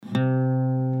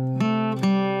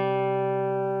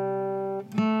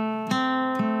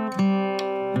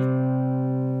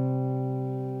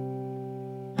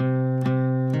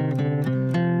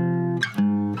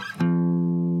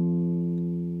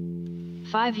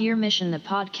5-Year Mission, the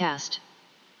podcast.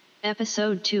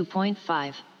 Episode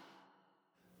 2.5.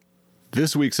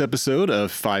 This week's episode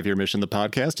of 5-Year Mission, the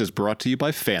podcast, is brought to you by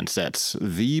Fansets,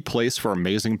 the place for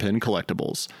amazing pin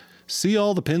collectibles. See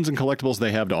all the pins and collectibles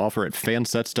they have to offer at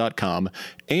fansets.com,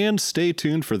 and stay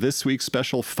tuned for this week's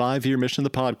special 5-Year Mission, the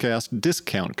podcast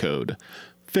discount code.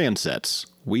 Fansets,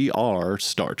 we are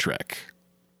Star Trek.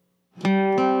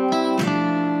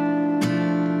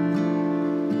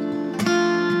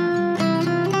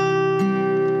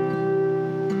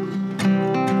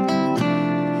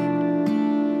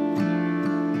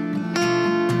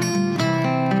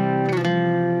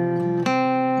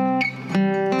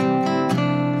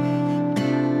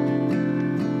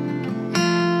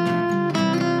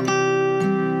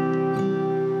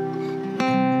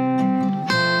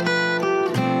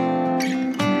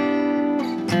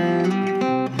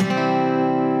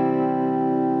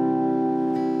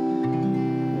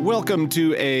 Welcome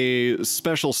to a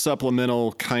special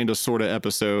supplemental kind of sort of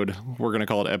episode. We're going to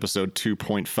call it episode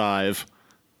 2.5.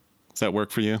 Does that work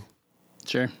for you?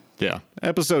 Sure. Yeah.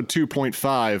 Episode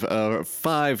 2.5 of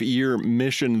 5-Year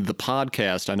Mission, the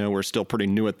podcast. I know we're still pretty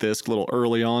new at this, a little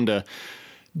early on to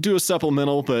do a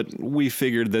supplemental, but we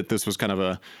figured that this was kind of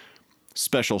a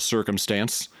special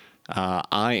circumstance.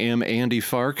 I am Andy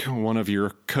Fark, one of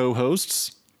your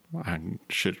co-hosts. We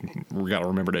got to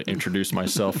remember to introduce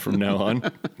myself from now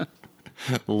on.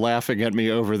 Laughing at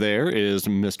me over there is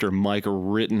Mr. Mike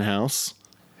Rittenhouse.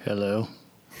 Hello.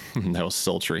 That was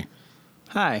sultry.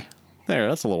 Hi. There,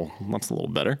 that's a little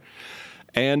better.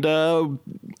 And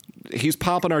he's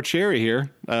popping our cherry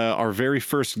here. Our very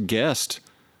first guest.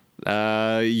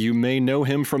 You may know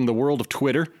him from the world of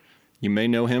Twitter. You may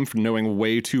know him from knowing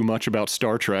way too much about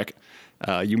Star Trek.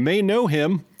 You may know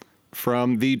him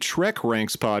from the Trek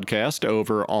Ranks podcast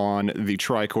over on the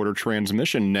Tricorder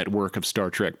Transmission network of Star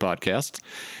Trek podcasts.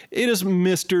 It is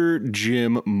Mr.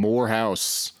 Jim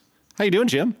Morehouse. How you doing,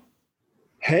 Jim?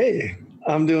 Hey,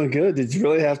 I'm doing good. Did you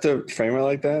really have to frame it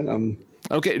like that?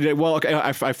 Okay. Well, okay.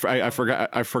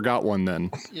 I forgot one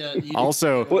then. Yeah.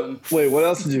 Also, wait, what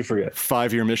else did you forget?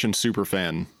 5-Year Mission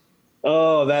superfan.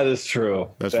 Oh, that is true.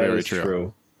 That's very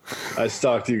true. I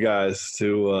stalked you guys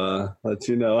to let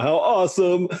you know how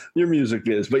awesome your music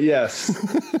is. But yes,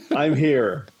 I'm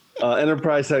here.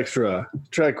 Enterprise Extra,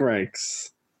 Trek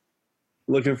Ranks.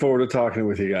 Looking forward to talking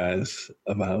with you guys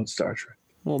about Star Trek.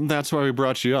 Well, that's why we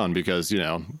brought you on, because, you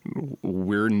know,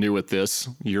 we're new at this.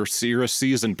 You're a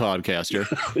seasoned podcaster.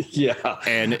 Yeah.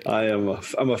 And I'm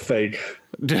a fake.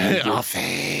 A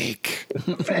fake.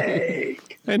 Fake.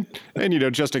 And you know,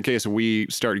 just in case we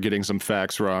start getting some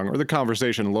facts wrong or the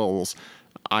conversation lulls,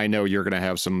 I know you're going to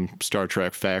have some Star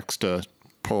Trek facts to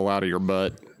pull out of your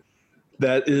butt.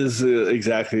 That is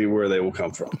exactly where they will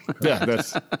come from. Yeah,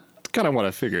 that's kind of what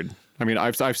I figured. I mean,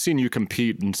 I've seen you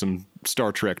compete in some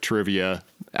Star Trek trivia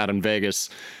out in Vegas,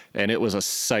 and it was a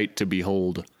sight to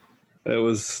behold. It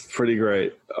was pretty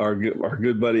great. Our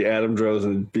good buddy Adam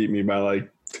Drozen beat me by like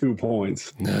 2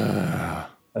 points. It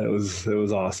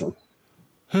was awesome.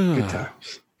 Good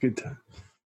times.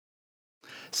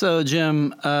 So,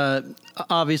 Jim,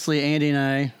 obviously Andy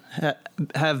and I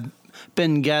have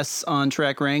been guests on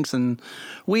Trek Ranks, and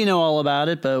we know all about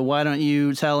it, but why don't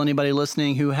you tell anybody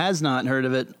listening who has not heard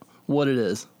of it what it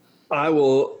is? I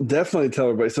will definitely tell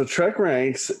everybody. So Trek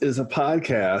Ranks is a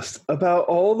podcast about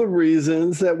all the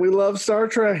reasons that we love Star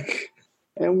Trek.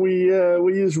 And we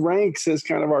use ranks as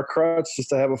kind of our crutch just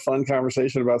to have a fun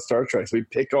conversation about Star Trek. So we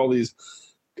pick all these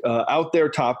out there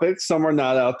topics. Some are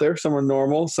not out there. Some are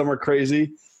normal. Some are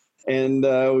crazy. And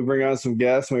we bring on some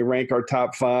guests and we rank our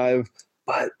top 5.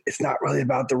 But it's not really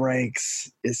about the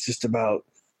ranks. It's just about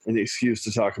an excuse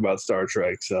to talk about Star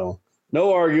Trek. So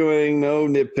no arguing, no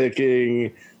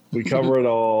nitpicking. We cover it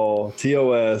all,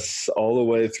 TOS, all the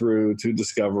way through to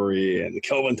Discovery and the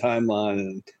Kelvin timeline.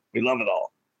 And we love it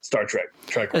all. Star Trek.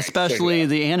 Especially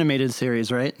the animated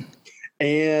series, right?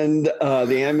 And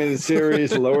the animated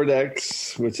series Lower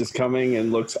Decks, which is coming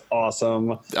and looks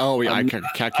awesome. Oh, yeah, I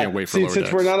can't wait for Lower Decks.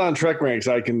 Since we're not on Trek Ranks,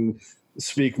 I can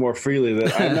speak more freely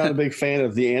that I'm not a big fan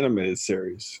of the animated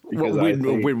series. Well,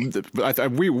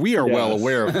 we are well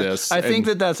aware of this. I think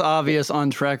that's obvious on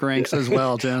Trek Ranks as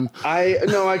well, Jim. I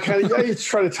try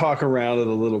to talk around it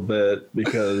a little bit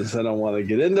because I don't want to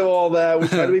get into all that. We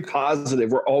try to be positive.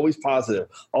 We're always positive.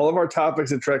 All of our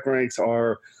topics at Trek Ranks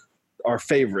are our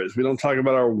favorites. We don't talk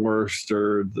about our worst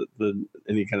or the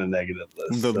any kind of negative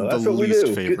list. The That's what we least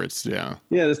do. favorites, yeah.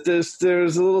 Yeah, there's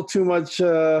a little too much.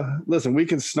 Listen, we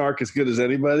can snark as good as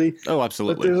anybody. Oh, But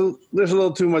absolutely. there's a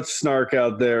little too much snark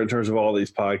out there in terms of all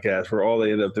these podcasts where all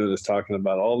they end up doing is talking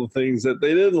about all the things that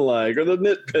they didn't like or the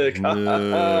nitpick.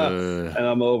 And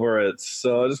I'm over it.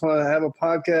 So I just want to have a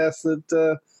podcast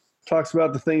that talks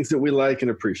about the things that we like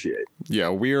and appreciate. Yeah,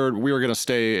 we are going to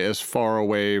stay as far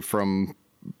away from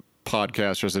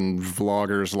podcasters and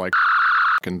vloggers like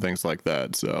and things like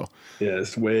that. So Yeah,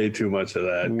 it's way too much of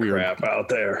that crap out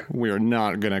there. we are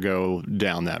not going to go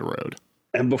down that road.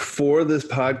 And before this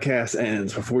podcast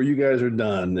ends, before you guys are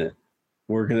done,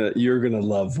 you're gonna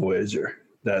love Voyager.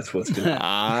 That's what's gonna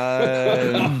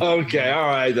happen. Okay, all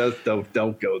right.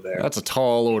 Don't go there. That's a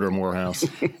tall order, Morehouse.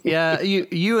 Yeah,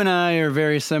 you and I are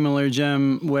very similar,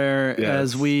 Jim,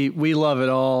 whereas Yes. we love it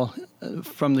all,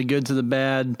 from the good to the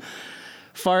bad.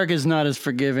 Fark is not as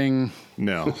forgiving.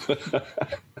 No.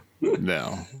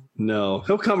 No. No,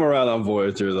 he'll come around on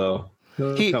Voyager though.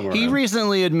 He Come around.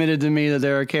 recently admitted to me that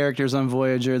there are characters on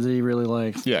Voyager that he really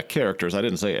likes. Yeah, characters. I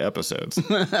didn't say episodes.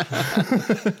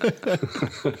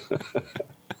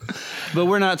 But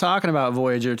we're not talking about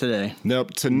Voyager today.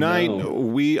 Nope. Tonight No.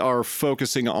 we are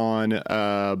focusing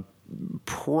on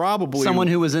probably Someone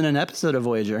who was in an episode of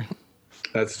Voyager.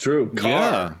 That's true.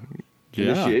 Yeah.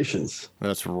 Yeah. Initiations.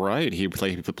 That's right. He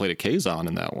played a Kazon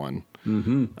in that one.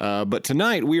 Mm-hmm. But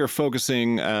tonight we are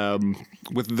focusing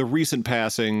with the recent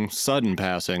sudden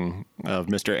passing of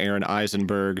Mr. Aaron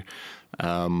Eisenberg.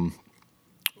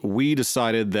 We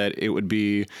decided that it would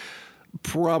be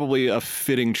probably a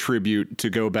fitting tribute to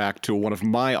go back to one of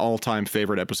my all-time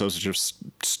favorite episodes of just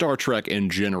Star Trek in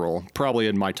general. Probably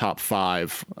in my top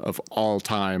 5 of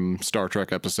all-time Star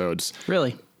Trek episodes.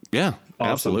 Really? Yeah,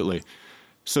 absolutely.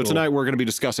 So tonight we're going to be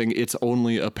discussing It's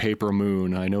Only a Paper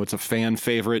Moon. I know it's a fan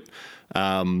favorite.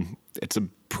 It's a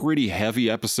pretty heavy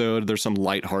episode. There's some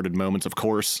lighthearted moments, of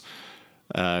course,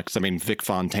 because, Vic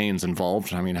Fontaine's involved.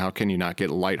 How can you not get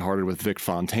lighthearted with Vic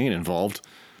Fontaine involved?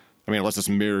 Unless it's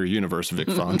Mirror Universe Vic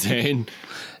Fontaine.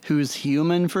 Who's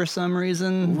human for some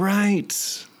reason.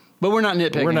 Right. But we're not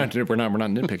nitpicking. We're not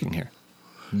nitpicking here.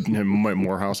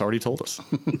 Morehouse already told us.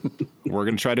 We're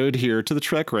going to try to adhere to the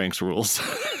Trek Ranks rules.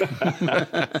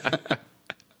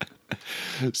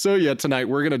 So yeah, tonight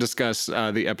we're going to discuss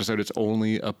the episode It's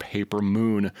Only a Paper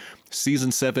Moon,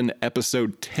 Season 7,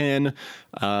 Episode 10.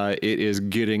 It is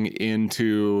getting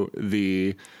into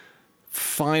the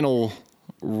final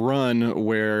run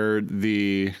where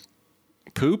the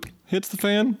poop hits the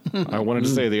fan. I wanted to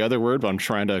say the other word, but I'm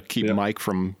trying to keep Mike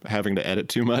from having to edit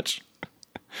too much.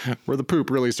 Where the poop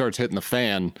really starts hitting the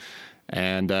fan.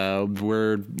 And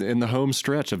we're in the home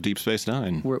stretch of Deep Space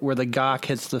Nine. Where the gawk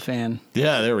hits the fan.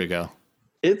 Yeah, there we go.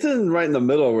 It's right in the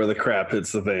middle where the crap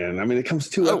hits the fan. It comes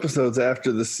 2 episodes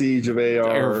after the Siege of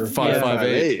AR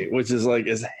 558, which is like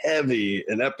as heavy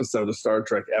an episode of Star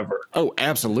Trek ever. Oh,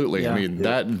 absolutely.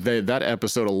 Yeah. That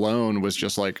episode alone was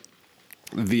just like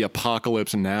the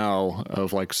apocalypse now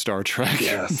of like Star Trek.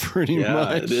 Yes, pretty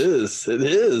much. It is. It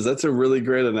is. That's a really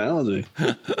great analogy.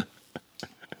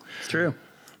 It's true.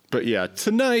 But yeah,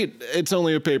 tonight It's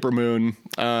Only a Paper Moon.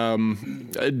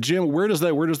 Jim, where does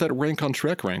that rank on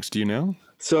Trek Ranks? Do you know?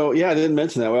 So, I didn't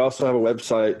mention that. We also have a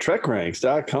website,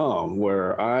 trekranks.com,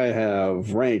 where I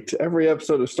have ranked every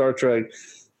episode of Star Trek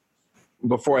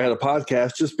before I had a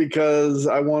podcast just because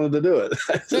I wanted to do it.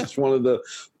 I just wanted to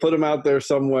put them out there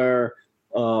somewhere.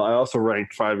 I also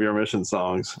ranked 5-year mission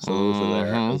songs, so those are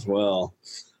there as well.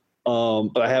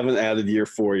 But I haven't added year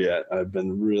 4 yet. I've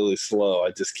been really slow.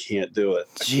 I just can't do it.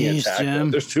 I can't Jeez, tackle Jim.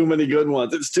 it. There's too many good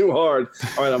ones. It's too hard.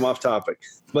 All right, I'm off topic.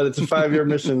 But it's a 5-year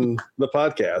mission, the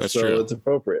podcast, That's so true. it's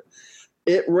appropriate.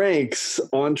 It ranks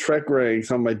on Trek Ranks,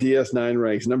 on my DS9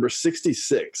 ranks, number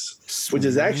 66, which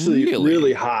is actually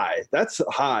really high. That's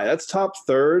high. That's top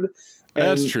third.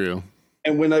 That's true.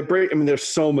 And when there's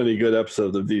so many good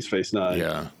episodes of Deep Space Nine.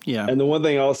 Yeah. Yeah. And the one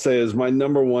thing I'll say is my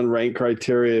number one rank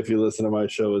criteria, if you listen to my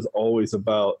show, is always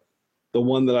about the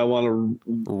one that I want to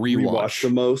rewatch the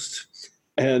most.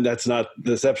 And that's not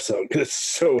this episode because it's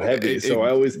so heavy. So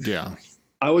I always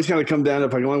kind of come down,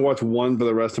 if I can only watch one for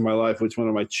the rest of my life, which one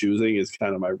am I choosing is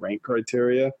kind of my rank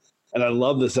criteria. And I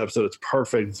love this episode. It's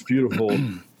perfect. It's beautiful.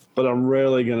 But I'm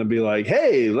rarely going to be like,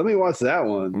 hey, let me watch that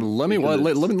one. Let me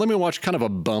watch kind of a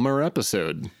bummer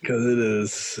episode.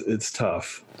 Because it's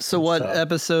tough. So what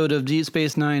episode of Deep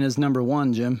Space Nine is number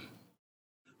 1, Jim?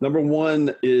 Number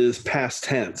 1 is Past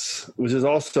Tense, which is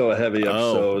also a heavy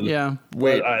episode. Yeah.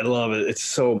 Wait, I love it. It's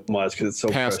so much because it's so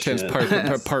Past tense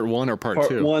prescient. part 1 or part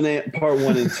 2? Part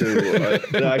one and 2.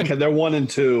 They're 1 and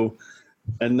 2.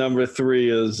 And number 3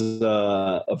 is,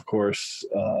 of course,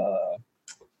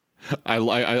 I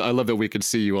love that we could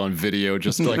see you on video,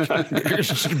 just like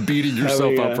just beating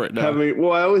yourself up right now.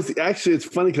 It's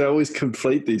funny because I always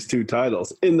conflate these two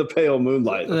titles. In the Pale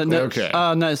Moonlight. Okay.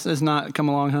 No, it's not Come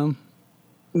Along Home.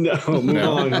 No, Move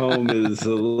Along Home is a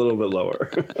little bit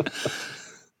lower.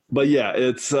 But yeah,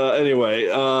 it's anyway.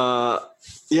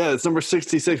 It's number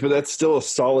 66, but that's still a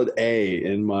solid A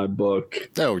in my book.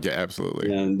 Oh yeah,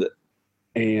 absolutely.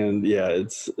 And yeah,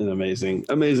 it's an amazing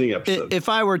episode. If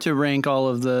I were to rank all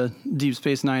of the Deep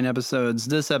Space Nine episodes,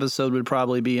 this episode would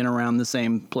probably be in around the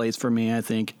same place for me, I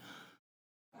think.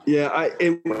 Yeah,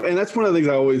 and that's one of the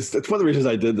things that's one of the reasons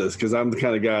I did this, because I'm the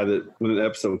kind of guy that when an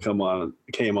episode came on,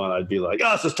 I'd be like,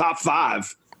 oh, this is top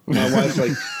 5. My wife's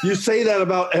like, you say that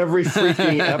about every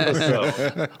freaking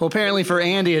episode. Well, apparently for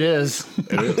Andy, it is.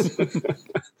 It is.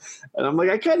 And I'm like,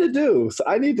 I kind of do. So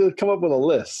I need to come up with a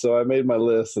list. So I made my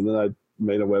list, and then I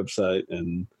made a website,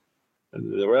 and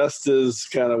the rest is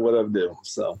kind of what I do.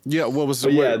 So yeah, what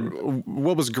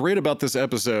was great about this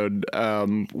episode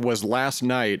was last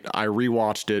night I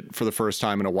rewatched it for the first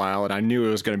time in a while, and I knew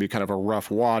it was going to be kind of a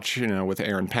rough watch, with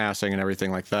Aaron passing and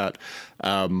everything like that.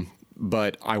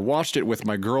 But I watched it with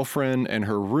my girlfriend and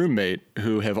her roommate,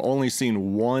 who have only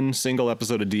seen one single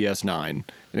episode of DS9, and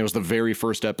it was the very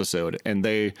first episode. And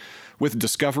with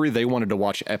Discovery, they wanted to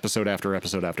watch episode after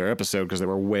episode after episode because they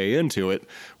were way into it.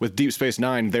 With Deep Space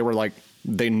Nine, they were like,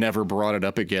 they never brought it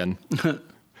up again.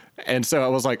 And so I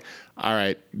was like, all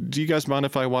right, do you guys mind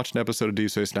if I watch an episode of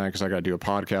Deep Space Nine? Because I got to do a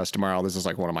podcast tomorrow. This is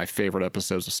like one of my favorite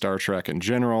episodes of Star Trek in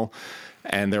general.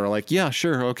 And they were like, yeah,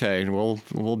 sure. Okay.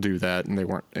 We'll do that. And they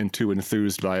weren't too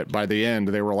enthused by it. By the end,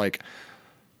 they were like,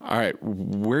 all right,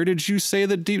 where did you say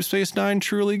that Deep Space Nine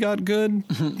truly got good?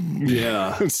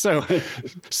 Yeah. So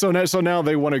now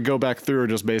they want to go back through and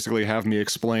just basically have me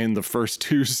explain the first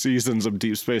 2 seasons of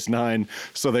Deep Space Nine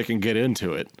so they can get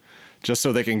into it. Just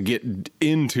so they can get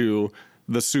into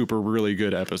the super really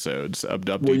good episodes of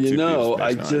Deep Space Nine.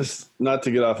 I just, not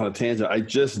to get off on a tangent, I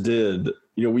just did,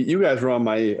 you guys were on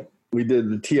we did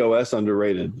the TOS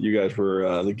Underrated. You guys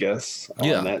were the guests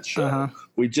on that show. Uh-huh.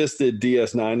 We just did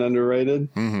DS9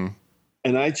 Underrated. Mm-hmm.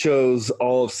 And I chose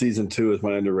all of season 2 as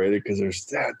my underrated because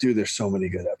there's so many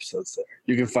good episodes there.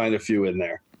 You can find a few in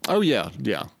there. Oh, yeah.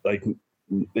 Yeah. Like,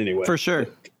 anyway. For sure.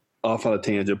 Off on a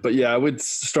tangent. But yeah, I would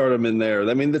start them in there.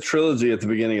 I mean, the trilogy at the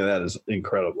beginning of that is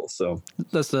incredible. So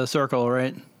that's the Circle,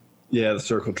 right? Yeah, the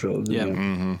Circle trilogy. Yeah.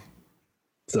 Mm-hmm.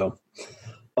 So,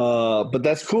 but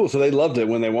that's cool. So they loved it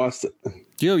when they watched it.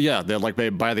 Yeah.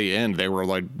 By the end, they were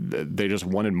like, they just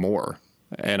wanted more.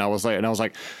 And I was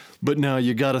like, but no,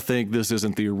 you got to think this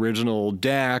isn't the original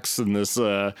Dax, and this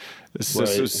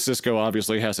Cisco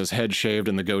obviously has his head shaved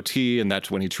and the goatee, and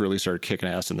that's when he truly started kicking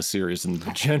ass in the series in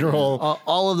general.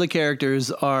 All of the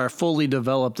characters are fully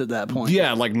developed at that point.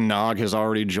 Yeah, like Nog has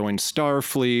already joined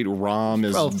Starfleet. Rom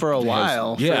is for a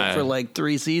while. For like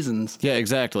 3 seasons. Yeah,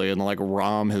 exactly. And like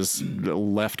Rom has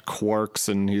left Quarks,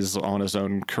 and he's on his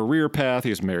own career path.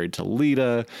 He's married to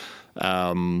Lita.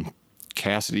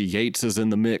 Cassidy Yates is in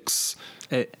the mix.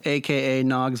 A.K.A.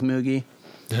 Nog's Moogie.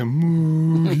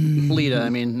 Lita, I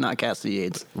mean, not Cassidy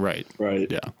Yates. Right.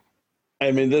 Right. Yeah.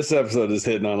 I mean, this episode is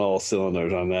hitting on all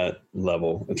cylinders on that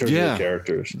level in terms of the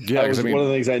characters. Yeah. One of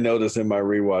the things I noticed in my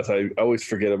rewatch, I always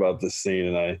forget about this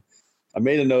scene, and I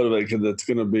made a note of it because it's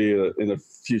going to be in a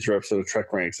future episode of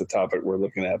Trek Ranks, a topic we're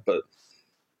looking at. But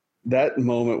that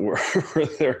moment where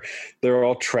they're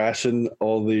all trashing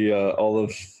all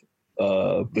of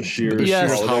Bashir's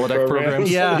holodeck program.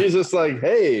 Yeah. He's just like,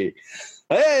 hey,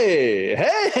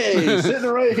 sitting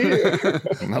right here.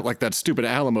 Not like that stupid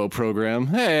Alamo program.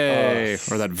 Hey.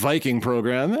 Or that Viking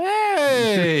program.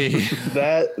 Hey.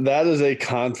 That is a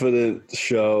confident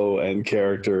show and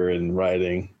character and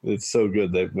writing. It's so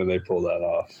good when they pull that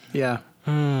off. Yeah.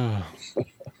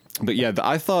 But yeah,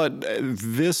 I thought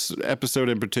this episode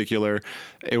in particular,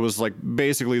 it was like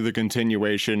basically the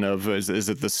continuation of, is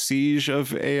it the Siege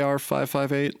of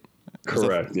AR-558?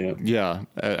 Correct, yeah. Yeah,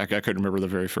 I couldn't remember the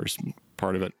very first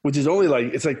part of it. Which is only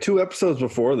it's like 2 episodes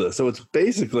before this, so it's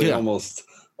basically almost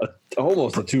a 2-parter.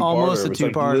 Almost a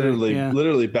 2-parter,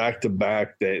 literally back to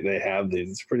back. They have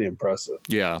these. It's pretty impressive.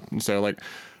 Yeah, so like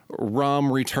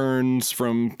Rom returns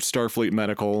from Starfleet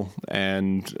Medical,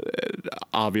 and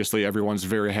obviously everyone's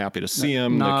very happy to see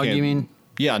him. Nog, you mean?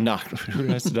 Yeah, Nog.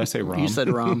 Did I say Rom? You said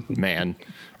Rom. Man,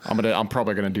 I'm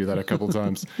probably gonna do that a couple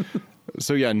times.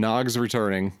 So yeah, Nog's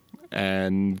returning,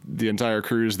 and the entire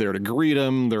crew's there to greet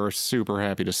him. They're super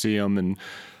happy to see him, and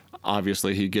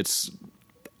obviously he gets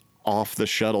off the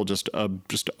shuttle just a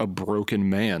broken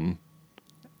man.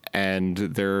 and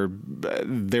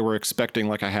they were expecting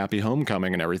like a happy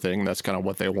homecoming and everything. That's kind of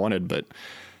what they wanted, but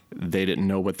they didn't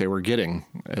know what they were getting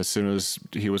as soon as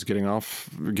he was getting off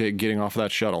that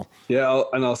shuttle. Yeah,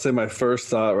 I'll say my first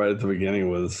thought right at the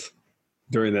beginning was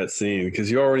during that scene,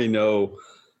 because you already know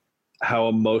how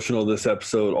emotional this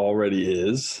episode already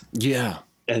is. Yeah.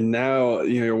 And now,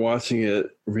 you're watching it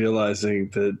realizing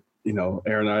that,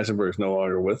 Aaron Eisenberg is no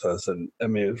longer with us. And I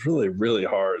mean, it's really, really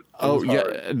hard.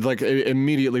 Yeah. Like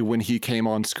immediately when he came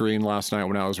on screen last night,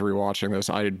 when I was rewatching this,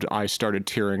 I started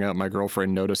tearing up. My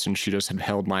girlfriend noticed and she just had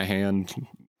held my hand.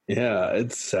 Yeah.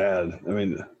 It's sad. I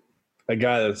mean, a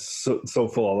guy that's so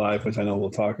full of life, which I know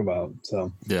we'll talk about.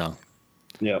 So, yeah.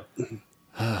 Yep.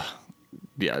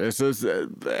 Yeah. This is,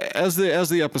 as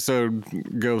the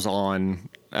episode goes on,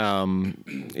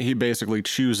 he basically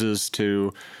chooses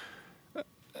to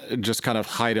just kind of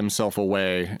hide himself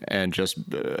away and just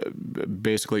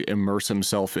basically immerse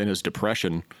himself in his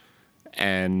depression.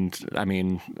 And I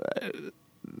mean,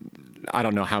 I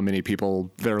don't know how many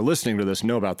people that are listening to this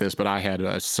know about this, but I had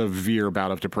a severe bout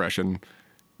of depression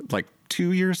like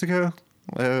 2 years ago,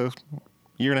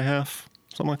 year and a half,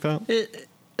 something like that.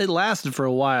 It lasted for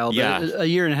a while, but yeah. A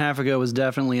year and a half ago was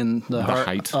definitely in the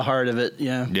heart of it.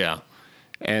 Yeah. Yeah.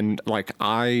 And like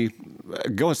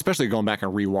especially going back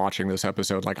and rewatching this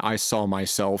episode, like I saw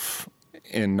myself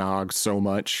in Nog so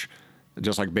much,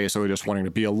 just like basically just wanting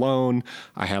to be alone.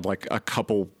 I had like a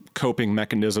couple coping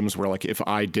mechanisms where like if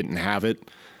I didn't have it,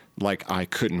 like I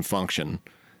couldn't function.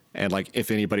 And like if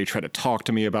anybody tried to talk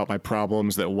to me about my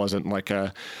problems that wasn't like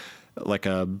a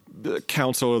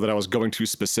counselor that I was going to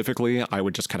specifically, I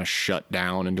would just kind of shut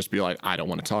down and just be like, I don't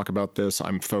want to talk about this.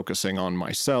 I'm focusing on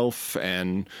myself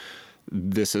and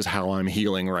this is how I'm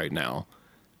healing right now.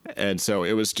 And so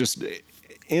it was just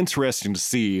interesting to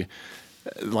see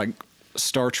like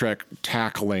Star Trek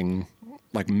tackling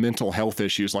like mental health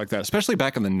issues like that, especially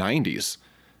back in the 90s.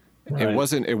 Right. It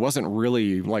wasn't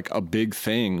really like a big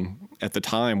thing at the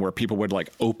time where people would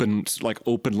like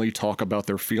openly talk about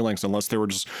their feelings unless they were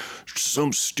just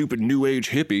some stupid new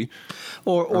age hippie.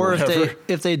 Or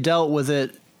if they dealt with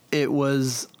it, it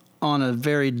was on a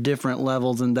very different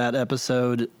level than that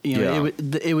episode.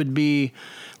 It would be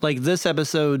like this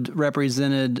episode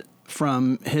represented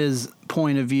from his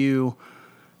point of view,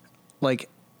 like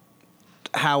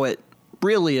how it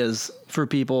really is for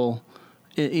people,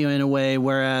 in a way,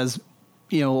 whereas,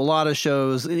 a lot of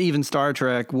shows, even Star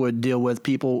Trek, would deal with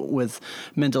people with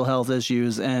mental health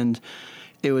issues and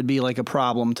it would be like a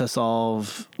problem to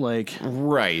solve, like...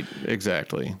 Right,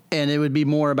 exactly. And it would be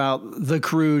more about the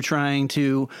crew trying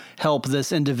to help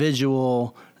this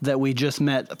individual that we just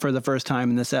met for the first time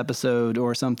in this episode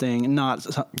or something, not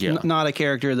a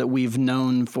character that we've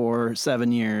known for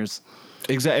 7 years.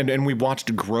 Exactly, and we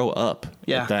watched grow up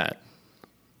at that.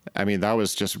 I mean, that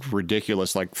was just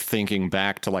ridiculous, like thinking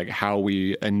back to like how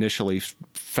we initially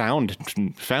found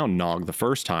Nog the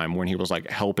first time when he was like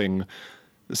helping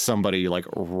somebody like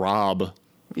rob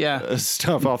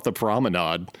stuff off the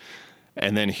promenade.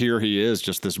 And then here he is,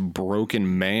 just this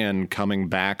broken man coming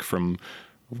back from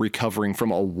recovering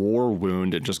from a war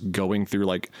wound and just going through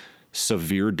like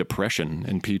severe depression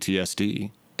and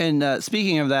PTSD. And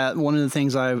speaking of that, one of the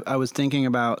things I was thinking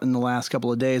about in the last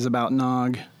couple of days about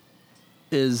Nog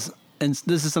is, and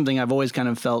this is something I've always kind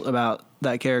of felt about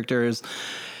that character, is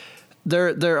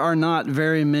there are not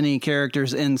very many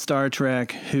characters in Star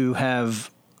Trek who have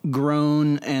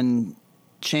grown and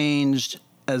changed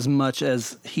as much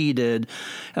as he did.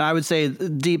 And I would say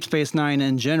Deep Space Nine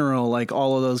in general, like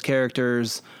all of those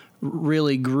characters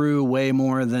really grew way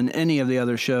more than any of the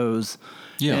other shows.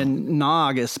 Yeah. And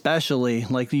Nog especially,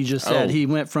 like you just said, he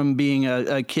went from being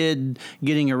a kid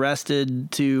getting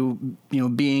arrested to,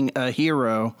 being a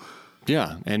hero.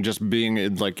 Yeah, and just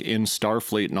being like in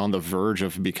Starfleet and on the verge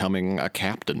of becoming a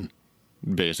captain,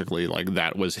 basically. Like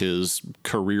that was his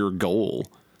career goal,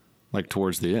 like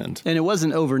towards the end. And it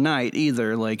wasn't overnight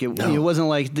either. Like it wasn't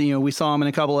like, we saw him in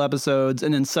a couple episodes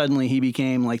and then suddenly he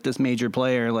became like this major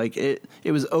player. Like it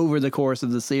was over the course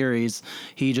of the series.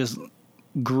 He just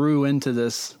grew into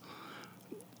this,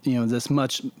 this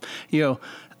much,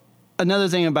 another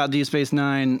thing about Deep Space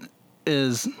Nine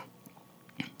is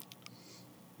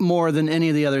more than any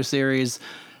of the other series,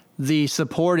 the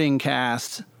supporting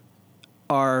cast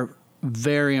are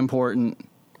very important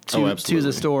to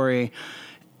the story.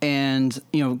 And,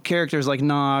 characters like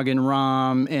Nog and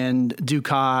Rom and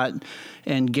Dukat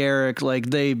and Garrick, like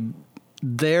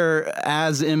they're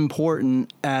as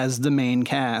important as the main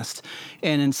cast.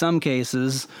 And in some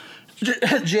cases,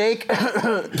 Jake,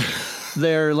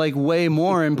 they're like way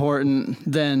more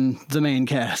important than the main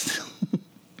cast.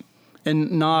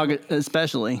 And Nog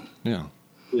especially. Yeah.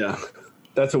 Yeah.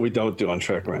 That's what we don't do on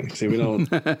Trek Rank. See, we don't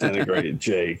denigrate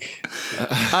Jake.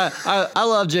 I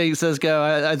love Jake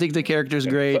Sisko. I think the character's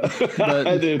great. But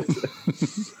I do.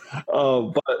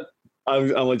 But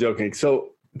I'm only joking. So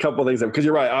a couple of things, because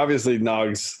you're right. Obviously,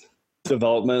 Nog's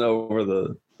development over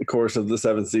the course of the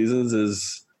 7 seasons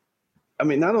is, I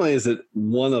mean, not only is it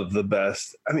one of the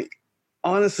best, I mean,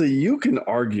 honestly, you can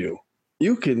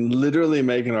literally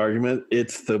make an argument.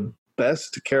 It's the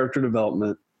best character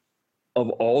development of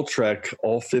all Trek,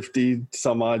 all 50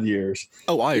 some odd years.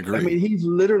 Oh, I agree. I mean, he's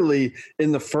literally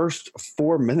in the first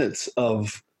 4 minutes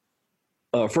of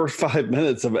first 5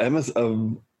 minutes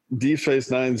of Deep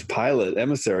Space Nine's pilot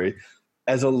Emissary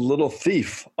as a little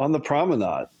thief on the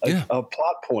promenade, a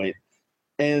plot point.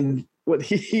 And what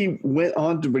he went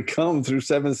on to become through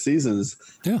 7 seasons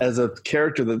as a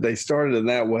character that they started in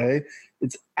that way,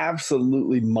 it's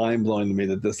absolutely mind-blowing to me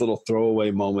that this little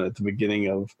throwaway moment at the beginning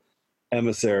of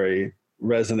Emissary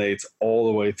resonates all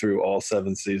the way through all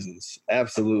 7 seasons.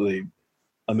 Absolutely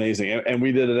amazing. And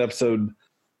we did an episode,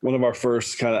 one of our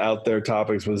first kind of out there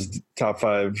topics was top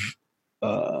 5,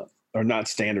 or not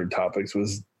standard topics,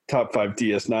 was top 5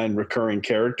 DS9 recurring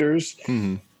characters.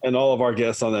 Mm-hmm. And all of our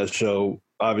guests on that show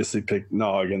obviously picked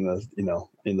Nog in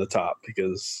the top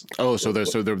because. Oh, so there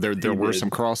were some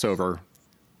crossover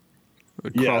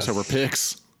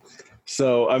picks.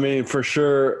 So, I mean, for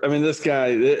sure. I mean, this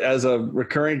guy, as a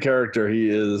recurring character, he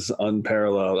is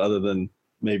unparalleled other than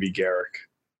maybe Garrick.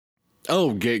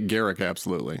 Oh, Garrick,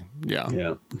 absolutely. Yeah.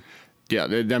 Yeah. Yeah.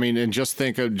 I mean, and just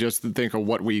think of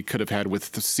what we could have had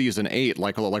with season 8,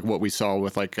 like what we saw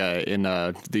with in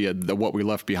the What We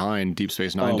Left Behind Deep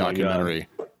Space Nine documentary.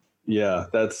 God. Yeah.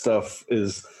 That stuff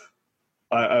is,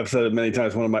 I've said it many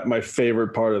times. One of my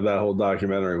favorite part of that whole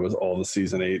documentary was all the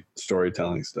season 8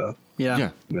 storytelling stuff. Yeah.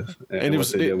 And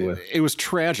it was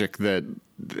tragic that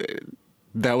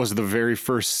was the very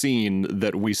first scene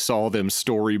that we saw them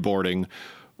storyboarding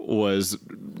was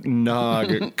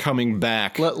Nog coming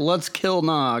back. Let's kill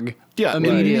Nog. Yeah,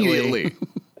 immediately.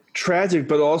 Tragic,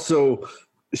 but also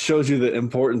shows you the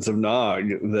importance of Nog.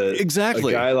 That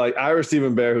exactly. A guy like Ira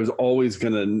Steven Behr, who's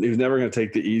never gonna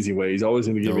take the easy way. He's always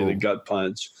gonna give you the gut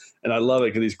punch. And I love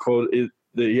it because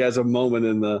he has a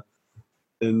moment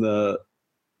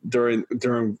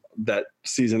during that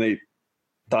season 8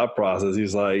 thought process.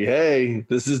 He's like, "Hey,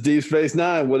 this is Deep Space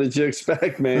Nine. What did you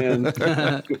expect, man?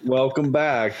 Welcome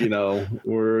back.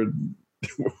 We're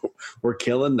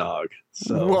killing Nog."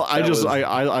 So, well, I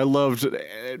loved.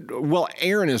 Well,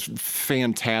 Aaron is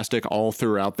fantastic all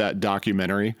throughout that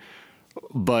documentary,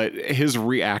 but his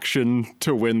reaction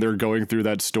to when they're going through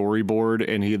that storyboard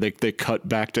and they cut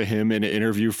back to him in an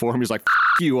interview form, he's like,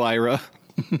 "F you, Ira."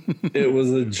 It was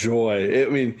a joy. I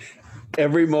mean,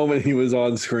 every moment he was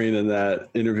on screen in that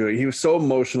interview, he was so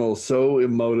emotional, so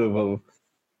emotive of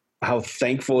how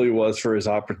thankful he was for his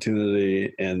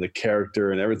opportunity and the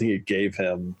character and everything it gave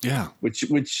him. Yeah. Which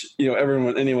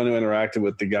anyone who interacted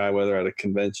with the guy, whether at a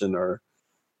convention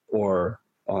or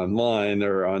online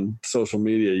or on social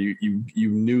media, you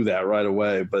knew that right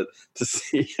away. But to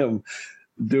see him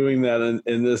doing that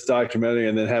in this documentary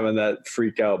and then having that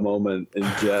freak out moment in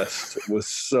jest was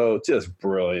so just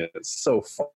brilliant. It's so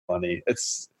funny.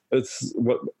 It's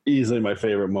easily my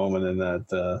favorite moment in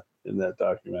that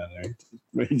documentary.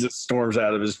 He just storms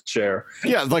out of his chair.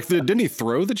 Yeah, didn't he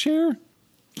throw the chair?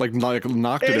 Like knocked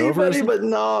it over? Anybody but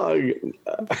Nog.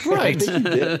 Right. He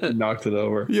knocked it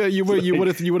over. Yeah, you would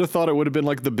have thought it would have been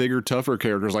like the bigger, tougher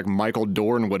characters, like Michael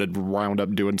Dorn would have wound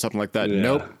up doing something like that. Yeah.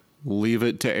 Nope. Leave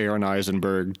it to Aaron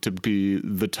Eisenberg to be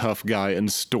the tough guy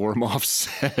and storm off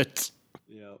set.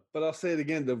 Yeah, but I'll say it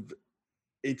again. The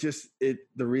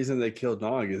reason they killed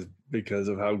Nog is because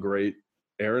of how great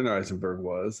Aaron Eisenberg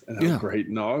was and how great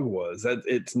Nog was. That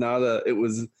it's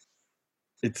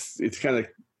kind of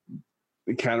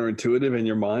counterintuitive in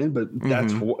your mind, but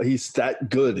that's he's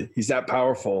that good. He's that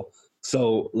powerful.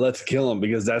 So let's kill him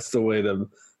because that's the way to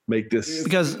make this,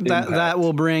 because that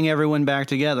will bring everyone back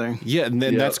together. Yeah, and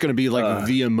then that's going to be like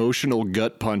the emotional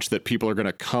gut punch that people are going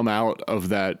to come out of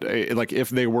that. Like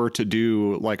if they were to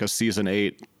do like a season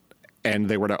 8 and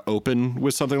they were to open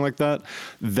with something like that,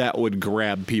 that would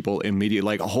grab people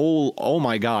immediately. Like, oh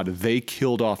my God, they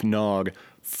killed off Nog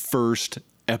first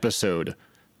episode.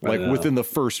 Like within the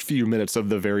first few minutes of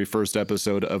the very first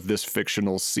episode of this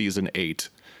fictional season 8.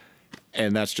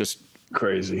 And that's just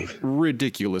crazy.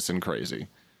 Ridiculous and crazy.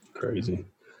 Crazy.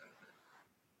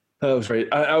 That was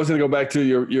great. I was going to go back to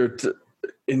your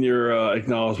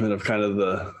acknowledgement of kind of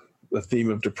the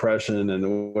theme of depression and the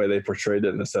way they portrayed it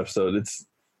in this episode.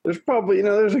 There's probably,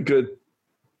 there's a good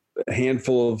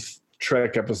handful of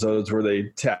Trek episodes where they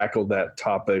tackled that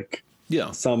topic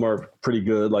Yeah. Some are pretty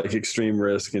good, like Extreme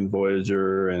Risk and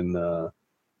Voyager, and I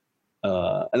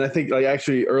think like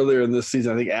actually earlier in this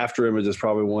season, I think After Image is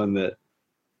probably one that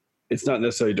it's not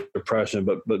necessarily depression,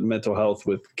 but mental health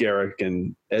with Garrick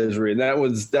and Ezri, and that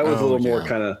was a little more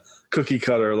kind of cookie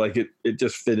cutter, like it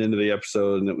just fit into the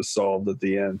episode and it was solved at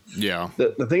the end. Yeah.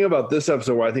 The thing about this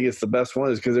episode where I think it's the best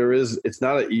one is because it's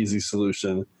not an easy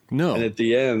solution. No. And at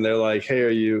the end they're like, "Hey, are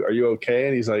you okay?"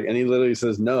 And he's like, and he literally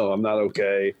says, "No, I'm not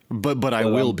okay. But I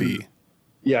will be."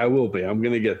 Yeah, I will be. I'm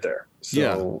gonna get there.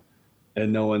 So,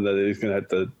 and knowing that he's gonna have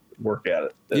to work at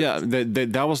it.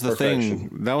 That was the perfection.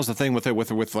 thing. That was the thing with it,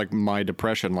 with like my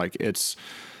depression. Like it's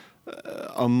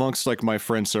amongst like my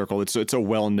friend circle. It's a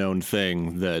well-known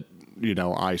thing that, you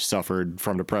know, I suffered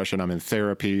from depression. I'm in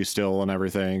therapy still and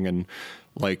everything, and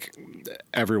like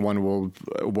everyone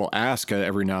will ask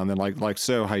every now and then, like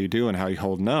so how you doing, how you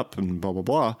holding up, and blah blah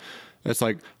blah. It's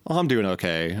like, oh, I'm doing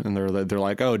okay, and they're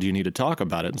like, oh, do you need to talk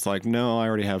about it? It's like, no, I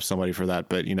already have somebody for that,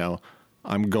 but you know,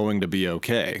 I'm going to be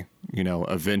okay. You know,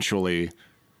 eventually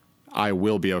I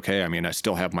will be okay. I mean, I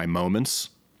still have my moments,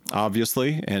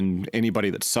 obviously, and anybody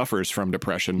that suffers from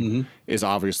depression is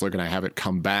obviously going to have it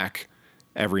come back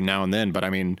every now and then. But I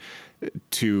mean,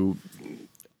 to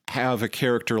have a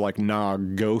character like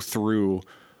Nog go through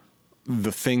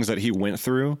the things that he went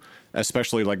through,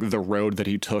 especially like the road that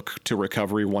he took to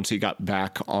recovery once he got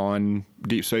back on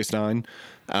Deep Space Nine,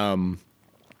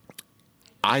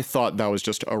 I thought that was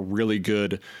just a really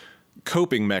good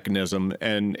coping mechanism,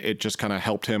 and it just kind of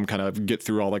helped him kind of get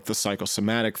through all like the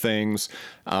psychosomatic things,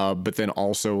 but then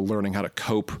also learning how to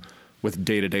cope with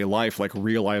day-to-day life, like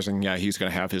realizing, yeah, he's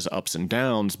going to have his ups and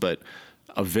downs, but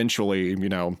eventually, you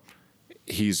know,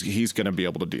 he's going to be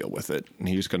able to deal with it,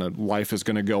 and life is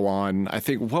going to go on. I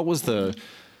think, what was the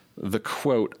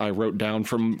quote I wrote down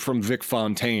from Vic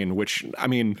Fontaine, which, I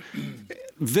mean,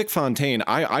 Vic Fontaine,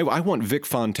 I want Vic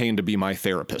Fontaine to be my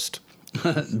therapist.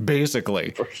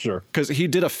 Basically, For sure. because he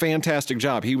did a fantastic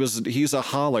job. He's a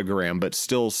hologram, but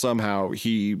still somehow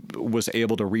he was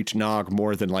able to reach Nog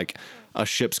more than like a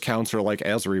ship's counselor like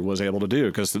Ezri was able to do.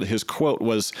 Because his quote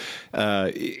was,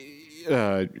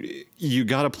 "You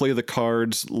got to play the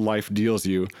cards life deals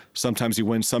you. Sometimes you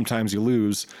win, sometimes you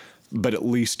lose, but at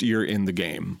least you're in the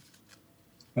game."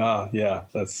 Ah, yeah,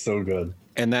 that's so good.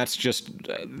 And that's just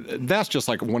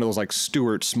like one of those like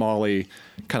Stuart Smalley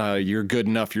kind of "you're good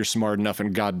enough, you're smart enough,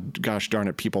 and gosh darn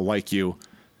it, people like you"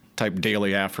 type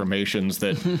daily affirmations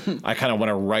that I kind of want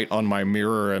to write on my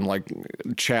mirror and like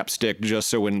chapstick, just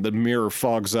so when the mirror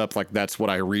fogs up, like that's what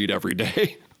I read every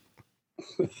day.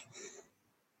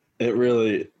 It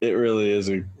really is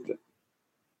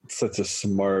such a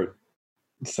smart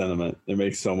sentiment. It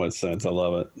makes so much sense. I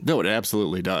love it. No, it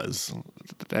absolutely does.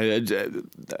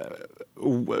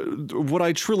 What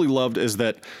I truly loved is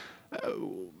that,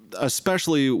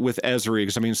 especially with Ezri,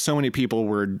 because I mean, so many people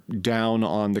were down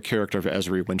on the character of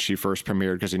Ezri when she first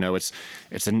premiered, because, you know, it's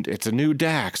a new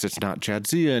Dax, it's not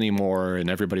Jadzia anymore, and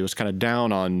everybody was kind of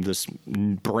down on this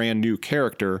brand new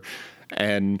character.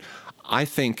 And I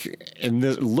think in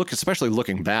this especially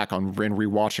looking back on and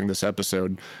rewatching this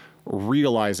episode,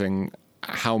 realizing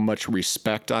how much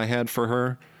respect I had for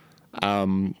her,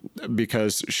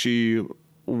 because she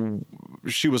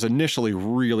was initially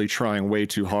really trying way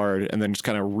too hard, and then just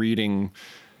kind of reading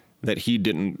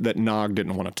that Nog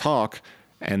didn't want to talk,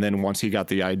 and then once he got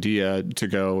the idea to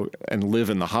go and live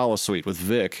in the holosuite with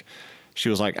Vic, she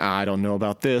was like, I don't know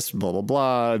about this, blah blah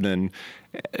blah, and then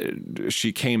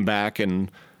she came back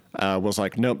and was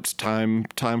like, nope, it's time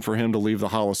for him to leave the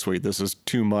holosuite. This is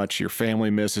too much. Your family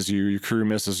misses you, your crew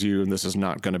misses you, and this is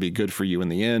not going to be good for you in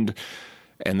the end.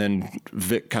 And then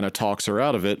Vic kind of talks her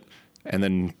out of it, and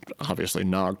then obviously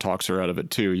Nog talks her out of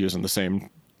it too, using the same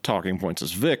talking points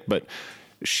as Vic. But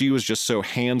she was just so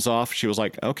hands off. She was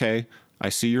like, okay, I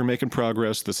see you're making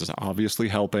progress. This is obviously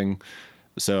helping.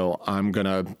 So I'm going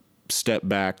to step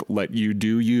back, let you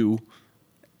do you,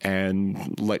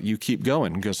 and let you keep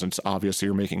going, because it's obviously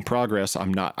you're making progress.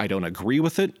 I don't agree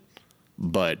with it,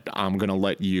 but I'm going to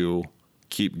let you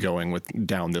keep going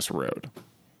down this road.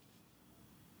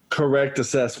 Correct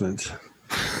assessment.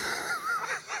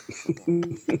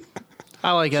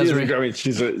 I like Ezri. I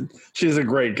mean, she's a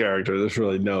great character. There's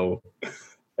really no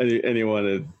anyone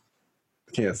that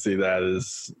can't see that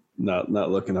is not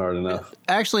looking hard enough.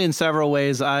 Actually, in several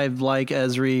ways, I like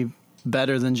Ezri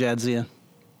better than Jadzia.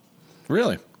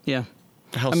 Really? Yeah.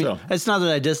 How I mean, so? it's not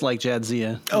that I dislike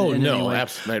Jadzia. Oh, in any no. way.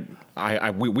 Absolutely.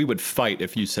 We would fight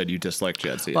if you said you dislike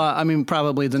Jadzia. I mean,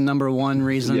 probably the number one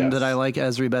reason Yes. that I like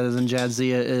Ezri better than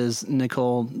Jadzia is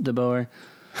Nicole DeBoer.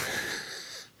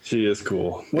 She is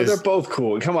cool. Well, they're both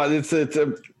cool. Come on,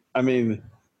 I mean,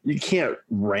 You can't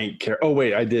rank Oh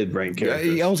wait, I did rank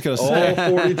characters. I was gonna say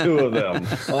all 42 of them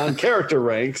on character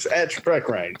ranks at Trek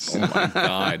Ranks. Oh my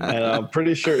god! And I'm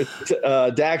pretty sure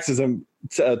Dax is in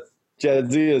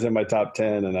Jadzia is in my top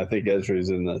 10, and I think Ezri's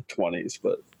in the 20s.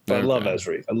 But I love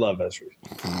Ezri. I love Ezri.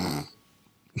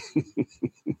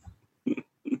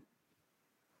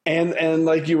 and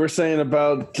like you were saying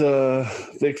about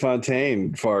Vic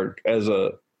Fontaine, Fark, as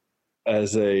an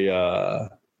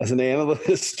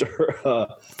analyst or a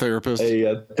therapist,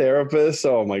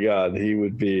 oh my God, he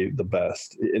would be the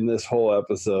best in this whole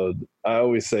episode. I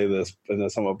always say this, and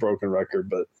that's a broken record,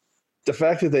 but the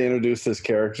fact that they introduced this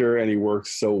character and he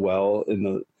works so well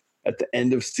at the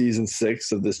end of season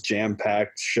 6 of this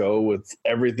jam-packed show with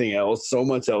everything else, so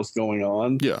much else going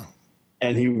on. Yeah.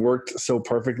 And he worked so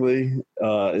perfectly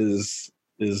is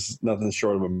nothing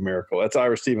short of a miracle. That's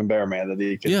Ira Stephen Bear, man, that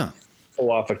he can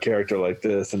pull off a character like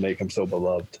this and make him so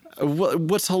beloved.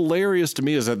 What's hilarious to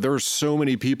me is that there are so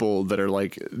many people that are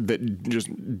like that just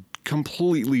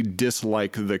completely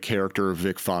dislike the character of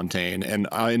Vic Fontaine, and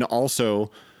also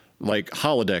like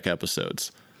holodeck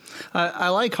episodes. I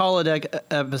like holodeck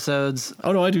episodes.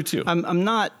 Oh no, I do too. I'm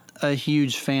not a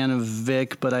huge fan of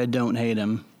Vic, but I don't hate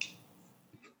him.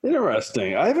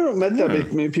 Interesting. I haven't met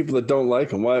that many people that don't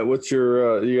like him. Why? What's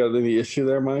your? You got any issue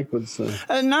there, Mike? What's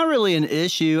not really an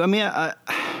issue. I mean, I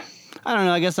don't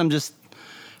know. I guess I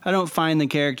don't find the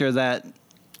character that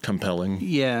compelling.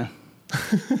 Yeah.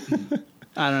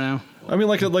 I don't know. I mean,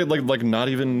 like not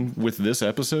even with this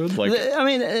episode. Like, how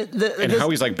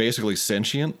he's like basically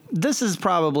sentient. This is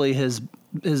probably his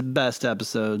best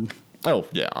episode. Oh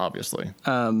yeah, obviously.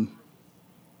 And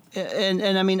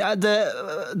I mean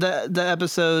the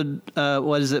episode.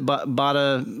 What is it?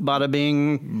 Bada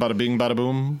bing. Bada bing, bada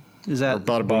boom. Is that or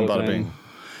bada boom, bada bing?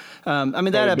 I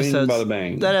mean that episode's fun.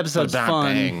 Bang,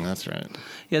 that's right.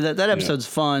 Yeah, that episode's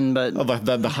fun, but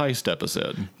the heist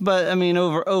episode. But I mean,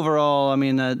 overall, I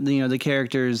mean, the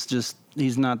character's just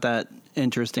he's not that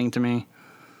interesting to me.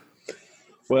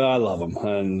 Well, I love him,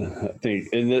 and I think,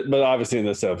 but obviously in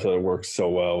this episode it works so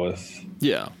well with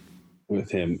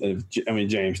him. I mean,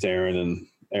 James Darren and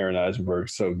Aaron Eisenberg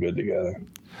so good together.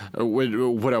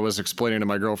 What I was explaining to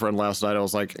my girlfriend last night, I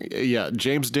was like, yeah,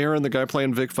 James Darren, the guy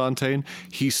playing Vic Fontaine,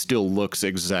 he still looks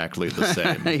exactly the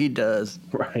same. He does.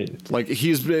 Right. Like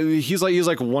he's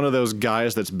like one of those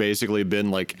guys that's basically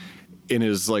been like in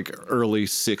his like early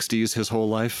 60s his whole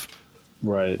life.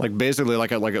 Right. Like basically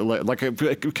like a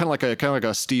kind of like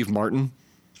a Steve Martin.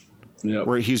 Yeah.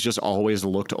 Where he's just always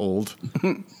looked old.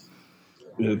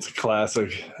 It's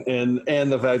classic. And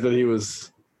the fact that he was,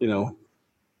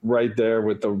 right there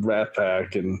with the Rat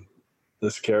Pack, and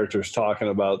this character's talking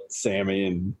about Sammy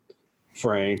and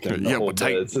Frank and the whole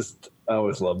bit. It's just, I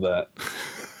always love that.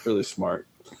 Really smart.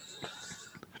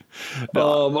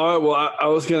 All right. Well, I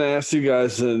was going to ask you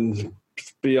guys, and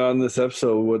beyond this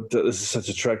episode, this is such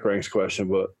a Trek Ranks question,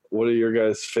 but what are your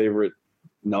guys' favorite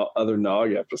other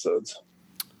Nog episodes?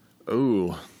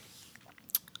 Oh,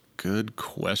 good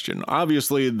question.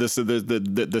 Obviously, the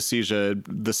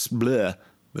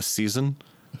season.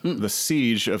 The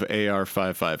Siege of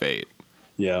AR-558.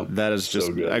 Yeah, that is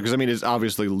just because I mean it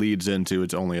obviously leads into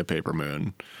It's Only a Paper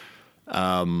Moon.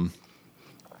 I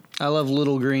love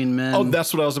Little Green Men. Oh,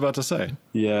 that's what I was about to say.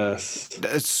 Yes.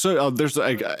 So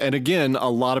and again, a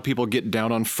lot of people get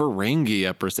down on Ferengi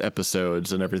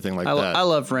episodes and everything like that. I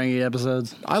love Ferengi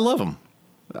episodes. I love them.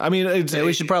 I mean,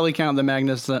 we should probably count the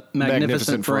Magnificent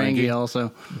Ferengi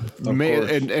also.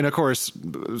 And of course,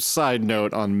 side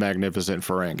note on Magnificent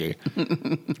Ferengi,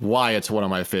 why it's one of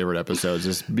my favorite episodes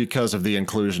is because of the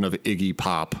inclusion of Iggy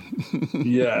Pop.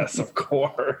 Yes, of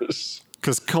course.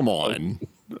 Because come on,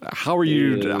 how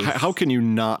can you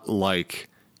not like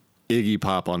Iggy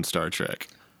Pop on Star Trek?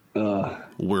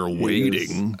 We're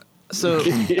waiting. So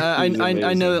I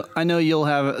know you'll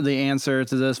have the answer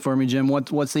to this for me, Jim.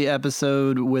 What's the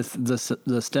episode with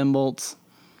the stem bolts?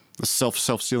 The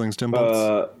self-sealing stem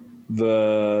bolts.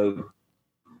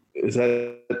 Is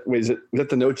that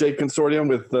the No Jake Consortium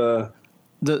with the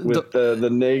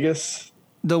Nagus?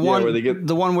 The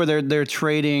one where they're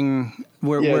trading,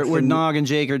 where Nog and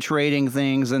Jake are trading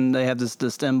things, and they have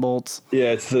the stem bolts.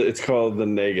 Yeah, it's called the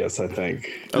Nagus, I think.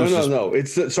 No.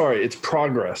 It's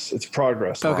Progress. It's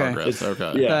Progress. Okay.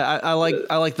 Okay. Yeah, I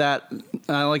like that.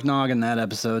 I like Nog in that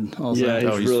episode also. Yeah,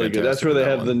 he's really good. That's where they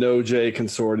have the No J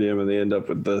Consortium, and they end up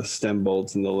with the stem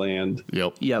bolts in the land.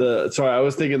 Yep. Sorry, I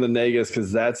was thinking the Nagus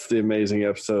because that's the amazing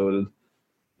episode,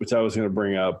 which I was going to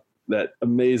bring up. That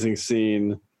amazing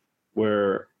scene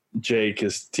where Jake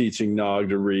is teaching Nog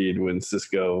to read when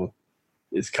Sisko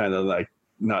is kind of like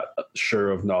not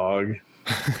sure of Nog.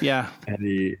 Yeah. And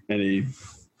he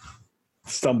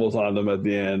stumbles on them at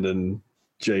the end, and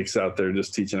Jake's out there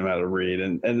just teaching him how to read.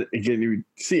 And again, you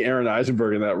see Aaron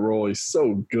Eisenberg in that role. He's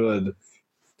so good.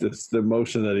 The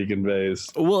emotion that he conveys.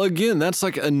 Well, again, that's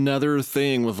like another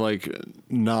thing with like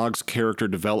Nog's character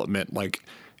development. Like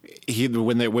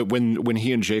when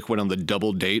he and Jake went on the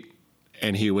double date,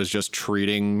 and he was just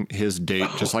treating his date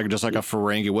just like a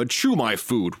Ferengi would. Chew my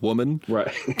food, woman.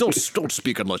 Right. Don't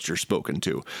speak unless you're spoken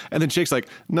to. And then Jake's like,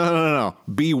 no.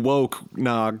 Be woke,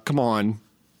 Nog. Come on.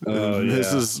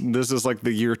 This is like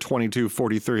the year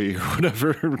 2243 or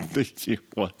whatever he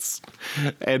was.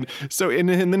 And so and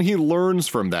then he learns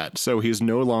from that. So he's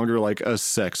no longer like a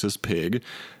sexist pig.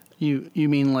 You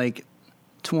mean like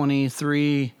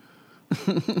 23?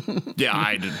 Yeah,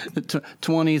 I did.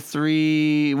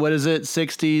 23, what is it?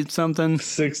 60 something?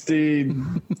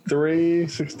 63,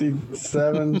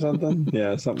 67 something.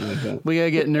 Yeah, something like that. We got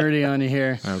to get nerdy on you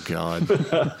here. Oh God.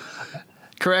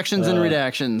 Corrections and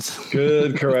redactions.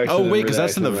 Good correction. Oh wait, because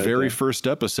that's in the very first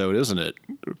episode, isn't it?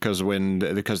 Because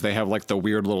they have like the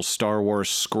weird little Star Wars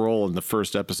scroll in the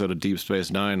first episode of Deep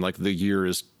Space Nine, like the year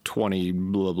is 20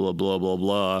 blah blah blah blah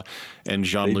blah, and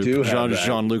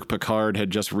Jean-Luc Picard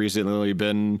had just recently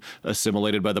been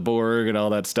assimilated by the Borg and all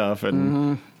that stuff,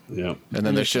 and yeah, and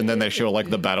then they show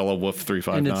like the Battle of Wolf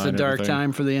 359, and it's a dark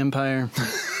time for the Empire.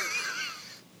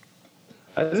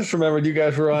 I just remembered you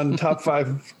guys were on top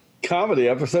 5 comedy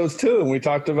episodes too, and we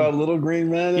talked about Little Green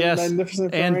Men and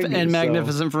Magnificent Ferengi. And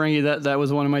Magnificent Ferengi. That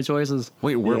was one of my choices.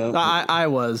 Wait, I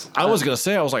was gonna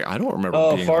say, I was like, I don't remember.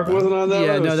 Oh, Fark wasn't on that.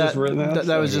 Yeah, one? No,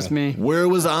 that was just me. Where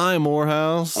was I,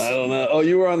 Morehouse? I don't know. Oh,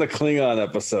 you were on the Klingon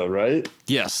episode, right?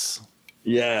 Yes.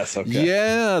 Yes. Okay.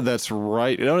 Yeah, that's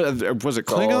right. Was it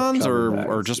Klingons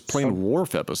or just plain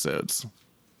Worf episodes?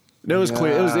 No, it was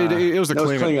Klingon. It was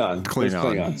Klingon.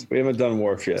 Klingons. We haven't done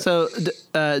Worf yet. So,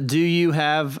 do you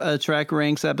have a Trek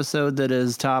Ranks episode that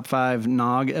is top 5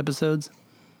 Nog episodes?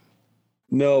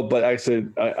 No, but actually,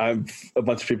 a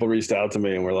bunch of people reached out to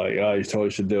me and were like, "Oh, you totally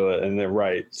should do it," and they're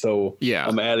right. So, yeah,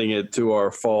 I'm adding it to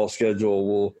our fall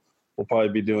schedule. We'll probably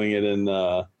be doing it in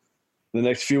the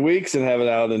next few weeks and have it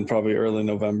out in probably early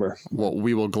November. Well,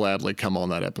 we will gladly come on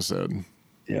that episode.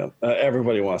 Yeah,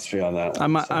 everybody wants to be on that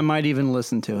one. I might even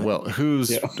listen to it. Well,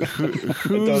 who's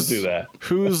don't do that.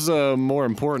 Who's more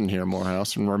important here,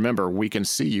 Morehouse? And remember, we can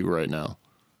see you right now.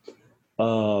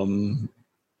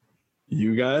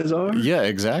 You guys are? Yeah,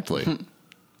 exactly.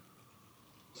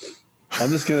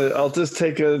 I'll just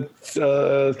take a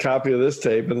copy of this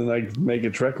tape and then I make a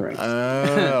Trek Rank.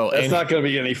 Oh, it's not going to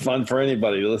be any fun for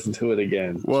anybody to listen to it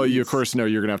again. Well, you of course know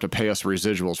you're going to have to pay us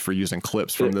residuals for using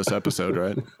clips from this episode,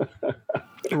 right?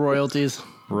 Royalties.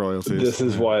 This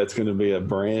is why it's going to be a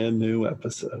brand new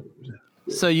episode.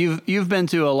 So you've been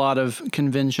to a lot of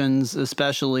conventions,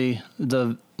 especially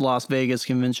the Las Vegas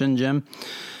convention, Jim.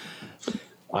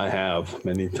 I have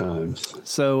many times.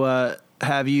 So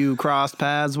have you crossed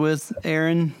paths with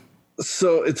Aaron?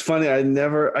 So it's funny. I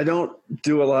don't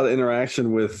do a lot of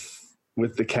interaction with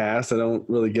the cast. I don't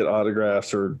really get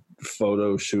autographs or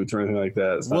photo shoots or anything like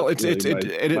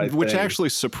that. Which actually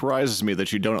surprises me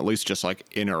that you don't at least just like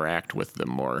interact with them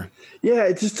more. Yeah,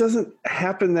 it just doesn't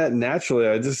happen that naturally.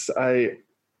 It just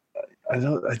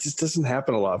doesn't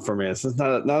happen a lot for me. It's just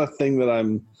not a thing that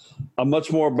I'm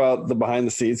much more about the behind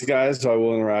the scenes guys. So I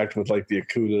will interact with like the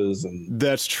Akutas and.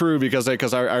 That's true because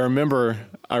I remember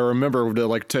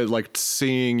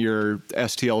seeing your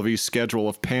STLV schedule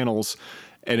of panels,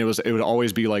 and it would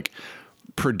always be like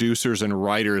producers and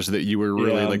writers that you were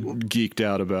really like geeked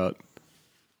out about.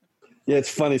 Yeah, it's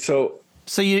funny. So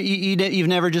you've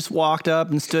never just walked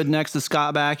up and stood next to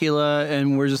Scott Bakula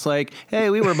and we're just like, hey,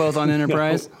 we were both on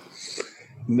Enterprise.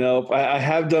 Nope. I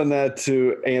have done that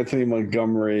to Anthony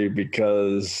Montgomery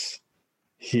because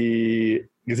he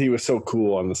was so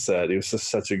cool on the set. He was just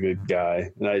such a good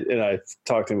guy, and I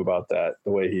talked to him about that.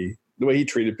 The way he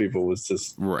treated people was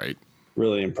just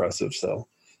really impressive. So.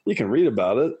 You can read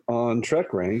about it on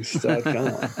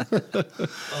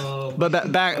TrekRanks.com.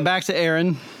 But back to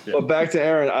Aaron. But back to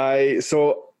Aaron.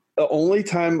 So the only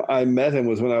time I met him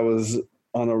was when I was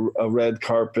on a red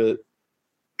carpet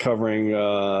covering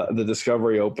the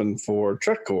Discovery Open for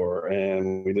Trek Core,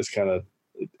 and we just kind of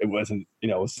it wasn't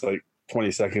it was like 20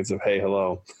 seconds of hey,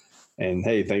 hello, and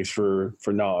hey, thanks for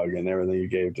Nog and everything you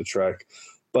gave to Trek.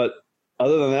 But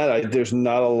other than that, there's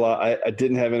not a lot. I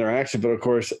didn't have interaction, but of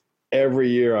course. Every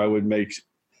year I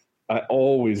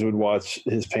always would watch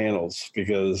his panels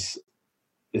because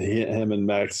him and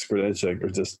Max Grodénchik are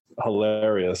just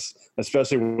hilarious,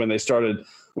 especially when they started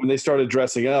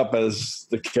dressing up as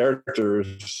the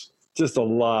characters. Just a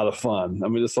lot of fun. I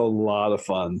mean, just a lot of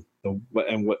fun. and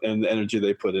the energy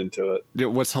they put into it.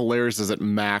 What's hilarious is that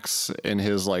Max, in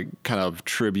his like kind of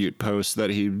tribute post that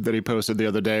he posted the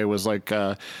other day, was like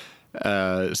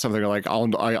something like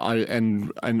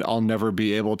I'll never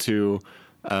be able to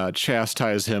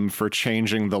chastise him for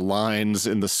changing the lines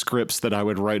in the scripts that I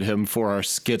would write him for our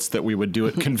skits that we would do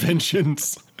at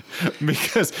conventions,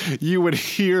 because you would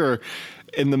hear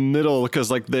in the middle, because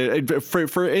like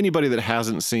for anybody that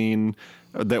hasn't seen,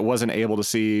 that wasn't able to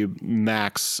see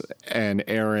Max and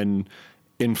Aaron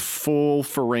in full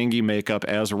Ferengi makeup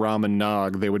as Ram and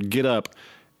Nog, they would get up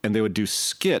and they would do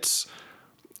skits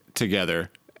together,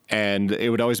 and it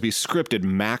would always be scripted.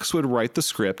 Max would write the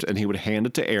script and he would hand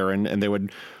it to Aaron, and they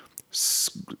would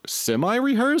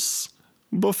semi-rehearse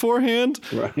beforehand.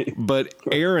 Right. But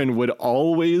Aaron would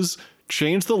always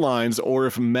change the lines, or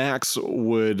if Max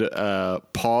would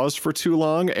pause for too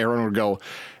long, Aaron would go,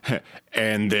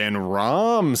 and then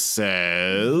Ram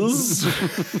says,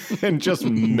 and just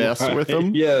mess with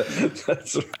him. Yeah,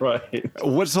 that's right.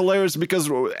 What's hilarious, because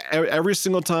every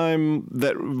single time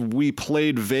that we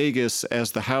played Vegas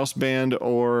as the house band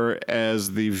or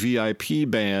as the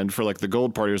VIP band for like the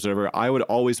gold party or whatever, I would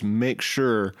always make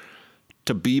sure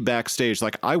to be backstage.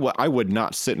 Like I would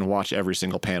not sit and watch every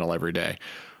single panel every day.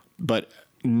 But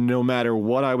no matter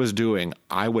what I was doing,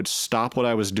 I would stop what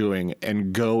I was doing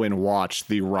and go and watch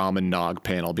the Ram and Nog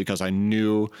panel, because I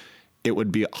knew it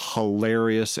would be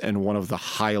hilarious and one of the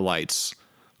highlights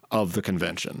of the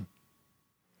convention.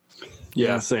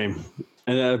 Yeah, same.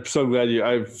 And I'm so glad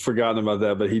I've forgotten about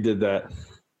that, but he did that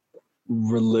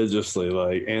religiously.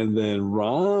 Like, and then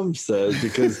Ram says,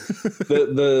 because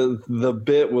the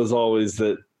bit was always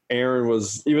that Aaron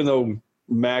was, even though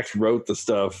Max wrote the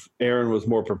stuff, Aaron was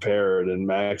more prepared, and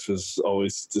Max was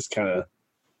always just kind of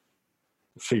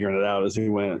figuring it out as he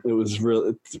went. It was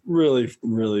really,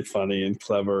 really funny and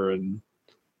clever, and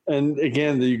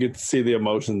again, you get to see the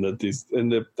emotion that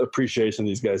and the appreciation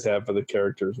these guys have for the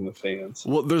characters and the fans.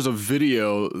 Well, there's a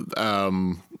video,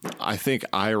 I think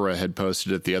Ira had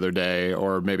posted it the other day,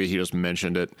 or maybe he just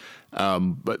mentioned it.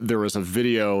 But there was a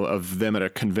video of them at a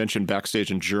convention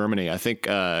backstage in Germany. I think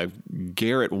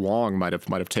Garrett Wong might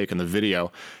have taken the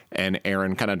video, and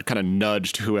Aaron kind of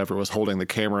nudged whoever was holding the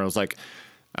camera and was like,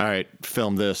 "All right,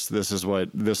 film this. This is what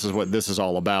this is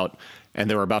all about." And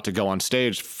they were about to go on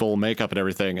stage, full makeup and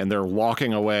everything, and they're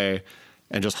walking away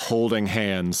and just holding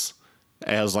hands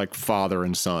as like father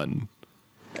and son.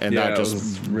 And that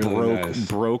just really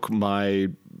broke my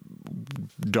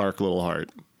dark little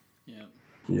heart.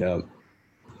 Yeah.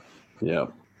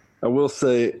 I will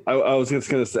say, I was just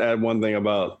going to add one thing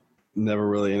about never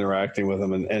really interacting with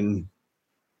him and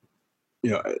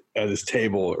at his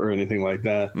table or anything like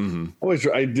that.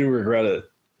 Mm-hmm. I do regret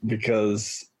it,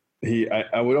 because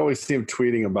I would always see him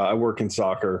tweeting about, I work in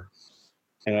soccer,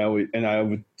 and I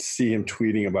would see him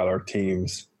tweeting about our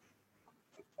teams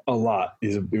a lot. He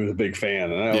was a big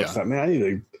fan, and I always thought, man, I need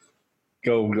to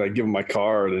go like give him my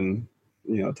card and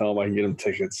tell him I can get him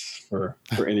tickets for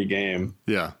any game.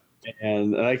 Yeah,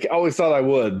 and I always thought I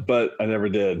would, but I never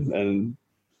did, and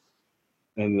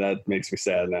that makes me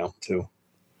sad now too.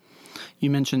 You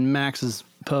mentioned Max's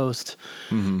post.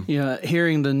 Mm-hmm.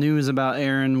 Hearing the news about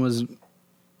Aaron was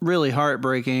really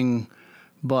heartbreaking,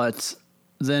 but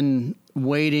then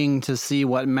waiting to see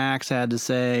what Max had to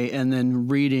say and then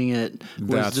reading it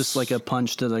was just like a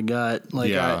punch to the gut.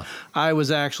 Like I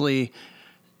was actually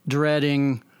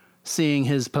dreading seeing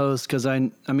his post, because I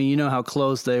mean, you know how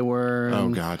close they were. Oh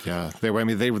God, yeah. They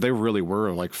really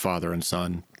were like father and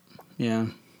son. Yeah.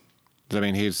 I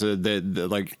mean, he's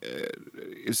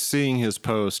seeing his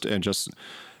post and just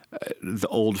the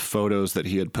old photos that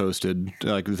he had posted,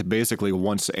 like basically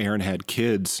once Aaron had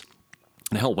kids,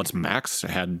 and hell, once Max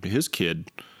had his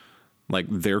kid, like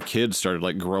their kids started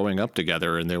like growing up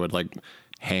together, and they would like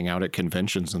hang out at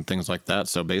conventions and things like that.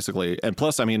 So basically, and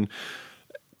plus, I mean,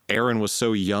 Aaron was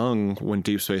so young when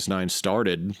Deep Space Nine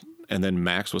started, and then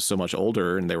Max was so much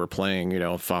older, and they were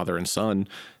playing, father and son.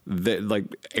 That like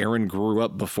Aaron grew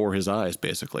up before his eyes,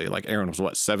 basically. Like Aaron was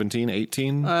what, 17,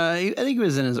 18? I think he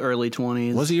was in his early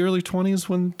 20s. Was he early 20s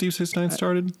when Deep Space Nine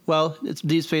started? Well,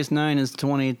 Deep Space Nine is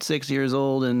 26 years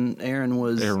old, and Aaron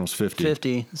was 50.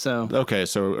 50. So okay,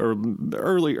 so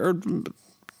early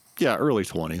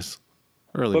 20s.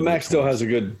 But Max still has a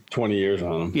good 20 years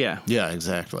on him. Yeah,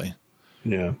 exactly.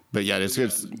 Yeah, but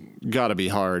it's got to be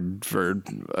hard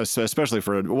especially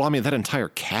for that entire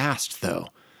cast though.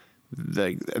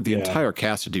 The entire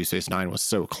cast of Deep Space Nine was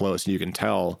so close, and you can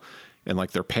tell in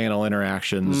like their panel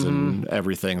interactions and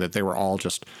everything that they were all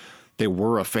they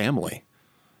were a family,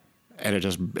 and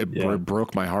it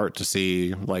broke my heart to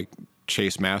see like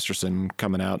Chase Masterson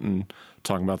coming out and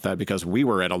talking about that, because we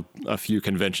were at a few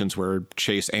conventions where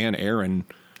Chase and Aaron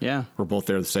were both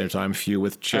there at the same time. A few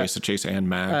with Chase and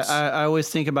Max. I always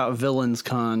think about Villains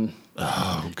Con.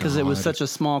 Because it was such a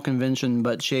small convention,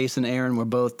 but Chase and Aaron were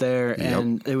both there,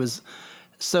 and it was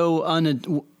so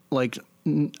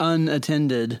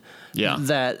unattended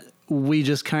that we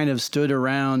just kind of stood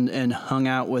around and hung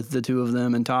out with the two of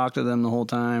them and talked to them the whole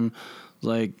time,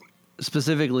 like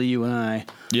specifically you and I.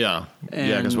 Yeah,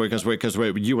 because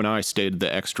you and I stayed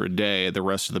the extra day. The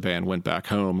rest of the band went back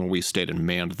home, and we stayed and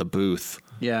manned the booth.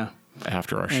 Yeah.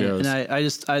 After our shows.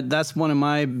 And I that's one of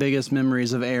my biggest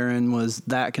memories of Aaron was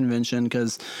that convention,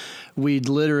 because we'd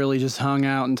literally just hung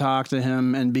out and talked to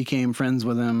him and became friends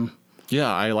with him.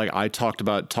 Yeah, I talked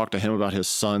to him about his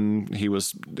son.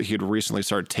 He'd recently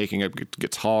started taking up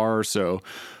guitar, so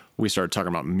we started talking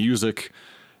about music,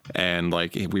 and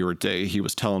like he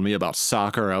was telling me about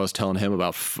soccer. I was telling him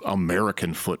about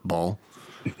American football.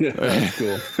 Yeah, that's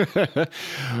cool.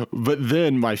 But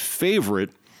then my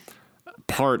favorite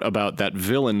part about that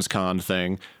Villains Con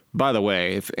thing, by the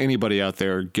way, if anybody out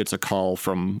there gets a call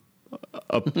from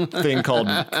a thing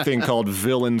called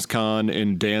Villains Con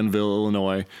in Danville,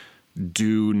 Illinois,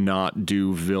 do not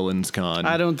do Villains Con.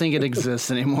 I don't think it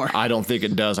exists anymore. I don't think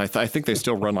it does. I think they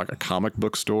still run like a comic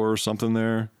book store or something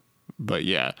there. But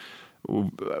yeah,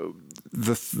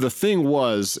 the thing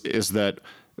is that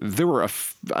there were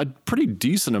a pretty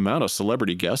decent amount of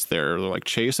celebrity guests there, like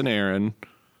Chase and Aaron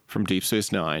from Deep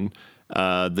Space Nine.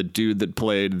 The dude that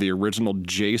played the original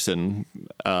Jason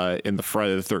in the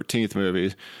Friday the 13th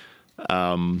movie.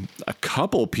 A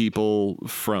couple people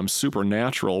from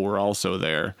Supernatural were also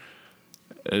there.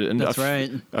 And that's right.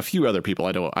 A few other people.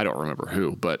 I don't remember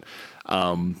who, but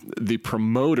the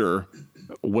promoter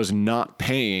was not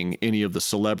paying any of the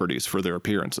celebrities for their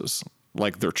appearances.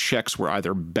 Like their checks were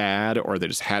either bad or they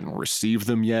just hadn't received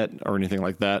them yet or anything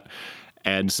like that.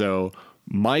 And so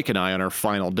Mike and I, on our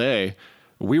final day,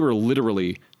 we were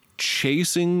literally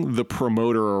chasing the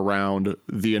promoter around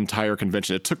the entire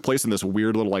convention. It took place in this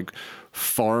weird little like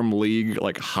farm league,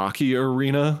 like hockey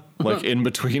arena, like in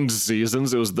between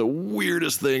seasons. It was the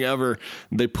weirdest thing ever.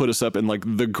 They put us up in like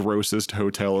the grossest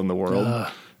hotel in the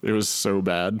world. It was so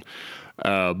bad.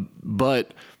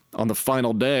 But on the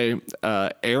final day,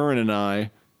 Aaron and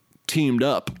I teamed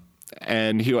up,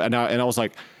 and I was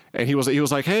like, and he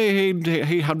was like,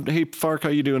 hey, Fark, how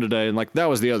you doing today? And like, that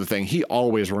was the other thing. He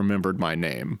always remembered my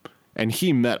name, and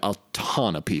he met a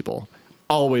ton of people.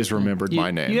 Always remembered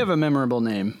my name. You have a memorable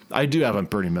name. I do have a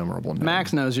pretty memorable name.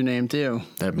 Max knows your name too.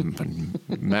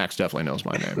 Max definitely knows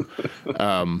my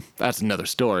name. That's another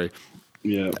story.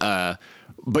 Yeah.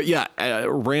 But yeah,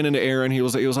 ran into Aaron. He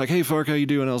was like, hey, Fark, how you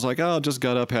doing? I was like, oh, just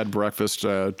got up, had breakfast,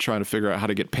 trying to figure out how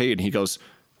to get paid. And he goes,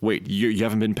 wait, you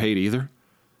haven't been paid either?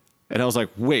 And I was like,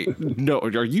 wait, no,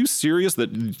 are you serious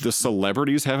that the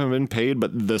celebrities haven't been paid,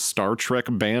 but the Star Trek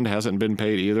band hasn't been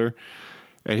paid either?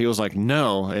 And he was like,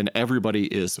 no, and everybody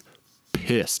is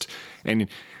pissed. And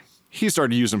he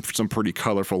started using some pretty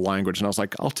colorful language, and I was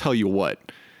like, I'll tell you what,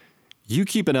 you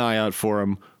keep an eye out for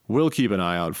him. We'll keep an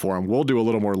eye out for him. We'll do a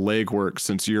little more legwork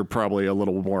since you're probably a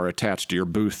little more attached to your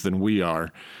booth than we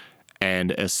are.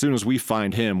 And as soon as we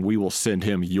find him, we will send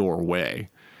him your way.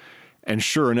 And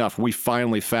sure enough, we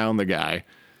finally found the guy,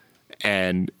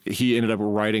 and he ended up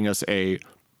writing us a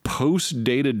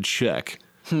post-dated check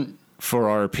for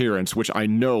our appearance, which I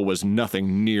know was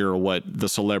nothing near what the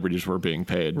celebrities were being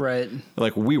paid. Right.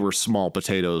 Like, we were small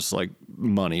potatoes, like,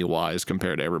 money-wise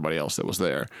compared to everybody else that was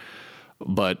there.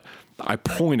 But I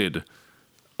pointed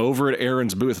over at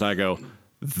Aaron's booth, and I go,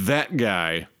 that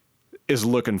guy is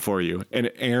looking for you. And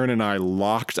Aaron and I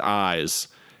locked eyes,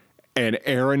 and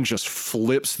Aaron just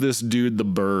flips this dude the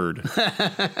bird,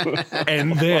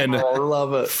 and then I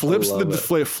love it. flips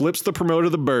the promoter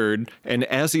the bird, and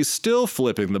as he's still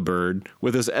flipping the bird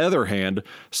with his other hand,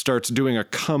 starts doing a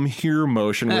come here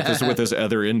motion with his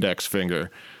other index finger.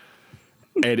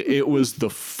 And it was the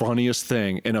funniest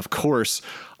thing. And of course,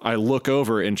 I look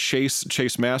over, and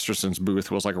Chase Masterson's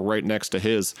booth was like right next to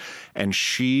his, and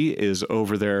she is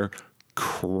over there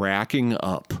cracking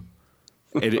up.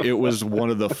 It was one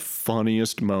of the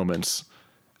funniest moments,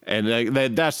 and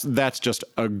that's just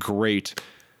a great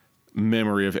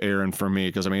memory of Aaron for me,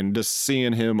 because I mean, just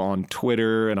seeing him on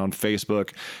Twitter and on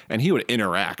Facebook, and he would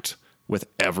interact with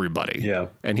everybody. Yeah,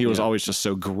 and he was always just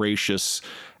so gracious,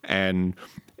 and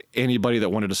anybody that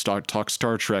wanted to talk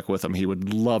Star Trek with him, he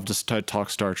would love to talk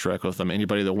Star Trek with them.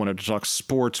 Anybody that wanted to talk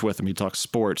sports with him, he'd talk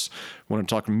sports. Wanted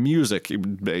to talk music,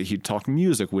 he'd talk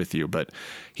music with you. But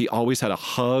he always had a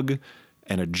hug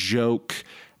and a joke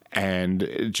and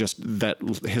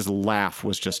his laugh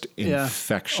was just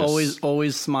infectious.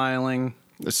 Always smiling.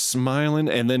 Smiling,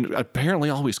 and then apparently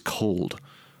always cold.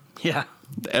 Yeah.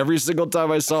 Every single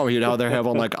time I saw him, he'd either have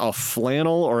on like a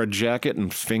flannel or a jacket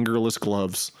and fingerless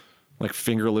gloves, like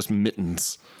fingerless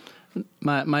mittens.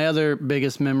 My other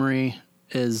biggest memory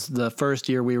is the first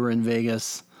year we were in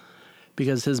Vegas,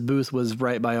 because his booth was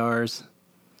right by ours.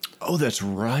 Oh, that's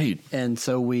right. And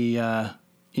so we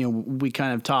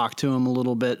kind of talked to him a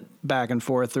little bit back and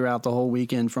forth throughout the whole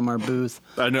weekend from our booth.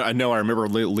 I know. I remember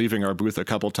leaving our booth a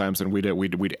couple times, and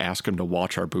we'd ask him to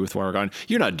watch our booth while we're gone.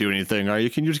 You're not doing anything, are you?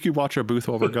 Can you just keep watch our booth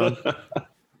while we're gone?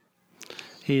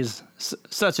 He's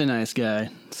such a nice guy.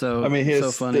 So, I mean,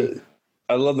 so funny.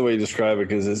 I love the way you describe it,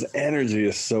 because his energy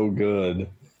is so good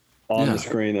on the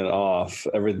screen and off,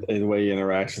 the way he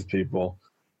interacts with people,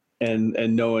 and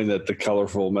knowing that the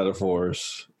colorful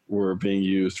metaphors were being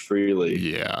used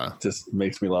freely, just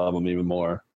makes me love him even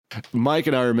more. Mike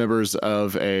and I are members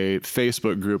of a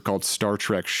Facebook group called Star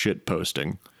Trek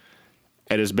Shitposting,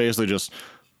 and it's basically just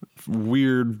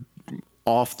weird,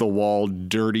 off-the-wall,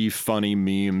 dirty, funny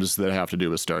memes that have to do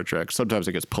with Star Trek. Sometimes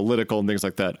it gets political and things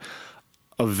like that.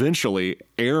 Eventually,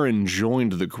 Aaron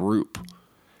joined the group,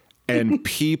 and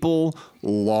people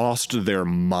lost their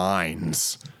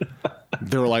minds.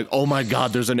 They were like, oh my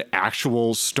God, there's an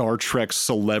actual Star Trek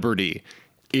celebrity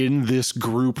in this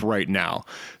group right now.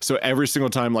 So every single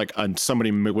time like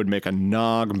somebody would make a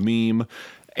Nog meme,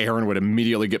 Aaron would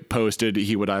immediately get posted.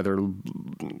 He would either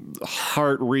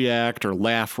heart react or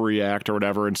laugh react or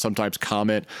whatever, and sometimes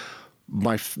comment.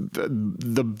 My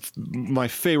favorite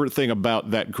thing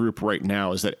about that group right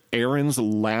now is that Aaron's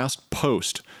last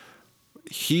post,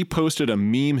 he posted a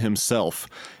meme himself,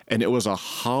 and it was a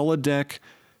holodeck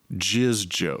jizz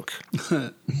joke.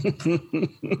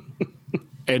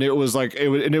 And it was like,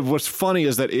 and what's funny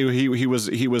is that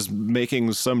he was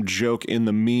making some joke in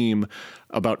the meme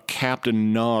about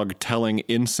Captain Nog telling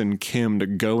Ensign Kim to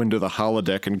go into the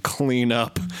holodeck and clean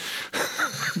up.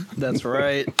 That's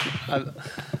right.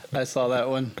 I saw that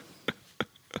one.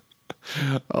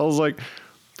 I was like,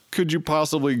 could you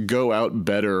possibly go out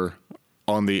better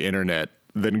on the internet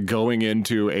than going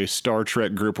into a Star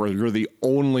Trek group where you're the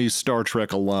only Star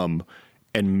Trek alum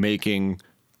and making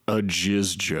a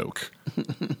jizz joke?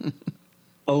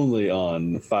 Only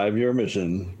on 5-Year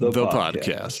Mission, the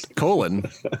podcast.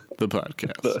 The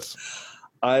podcast.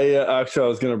 I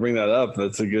was going to bring that up.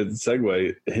 That's a good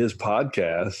segue. His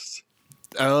podcast.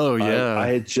 Oh yeah. I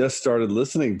had just started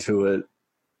listening to it,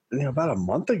 about a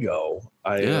month ago.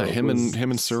 Him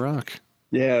and Sirach.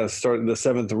 Yeah, starting the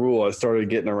Seventh Rule. I started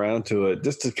getting around to it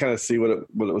just to kind of see what it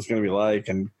was going to be like,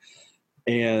 and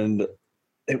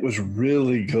it was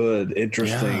really good,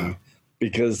 interesting,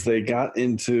 because they got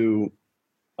into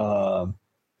some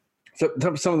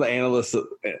of the analysts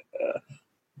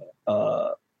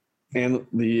and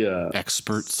the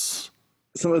experts.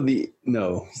 Some of the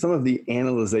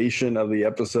analyzation of the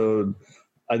episode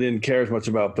I didn't care as much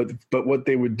about, but what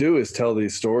they would do is tell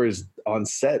these stories on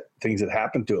set, things that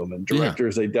happened to them and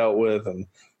directors they dealt with, and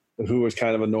who was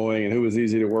kind of annoying and who was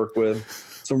easy to work with.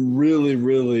 Some really,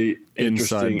 really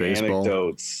interesting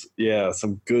anecdotes. Yeah,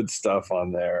 some good stuff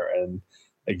on there. And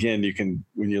again, you can,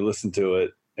 when you listen to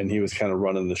it, and he was kind of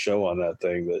running the show on that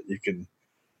thing, that you can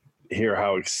hear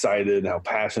how excited, how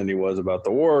passionate he was about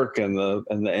the work and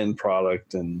the end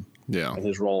product and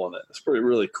his role in it. It's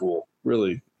really cool.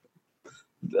 Really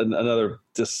another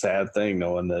just sad thing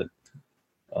knowing that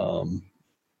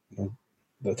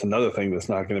that's another thing that's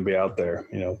not going to be out there,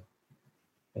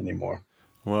 anymore.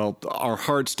 Well, our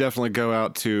hearts definitely go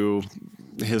out to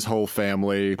his whole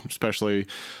family, especially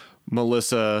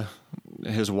Melissa,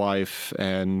 his wife,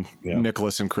 and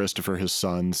Nicholas and Christopher, his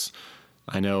sons.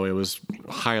 I know it was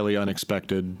highly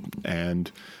unexpected,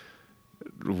 and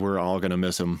we're all going to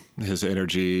miss him. His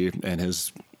energy and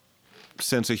his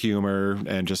sense of humor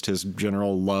and just his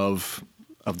general love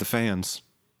of the fans.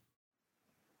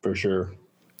 For sure.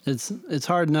 It's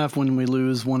hard enough when we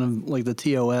lose one of like the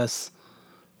TOS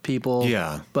people.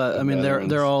 Yeah. But I mean,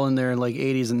 they're all in their like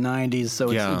 80s and 90s, so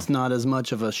it's not as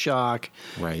much of a shock.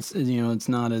 Right. It's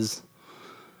not as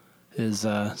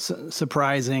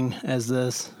surprising as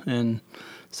this, and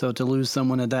so to lose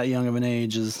someone at that young of an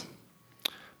age is.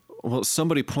 Well,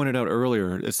 somebody pointed out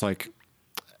earlier, it's like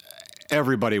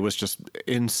everybody was just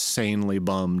insanely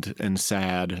bummed and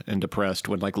sad and depressed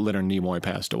when like Leonard Nimoy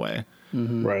passed away.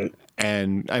 Mm-hmm. Right.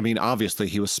 And I mean, obviously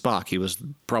he was Spock. He was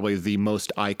probably the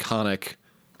most iconic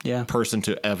person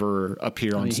to ever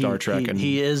appear on Star Trek. And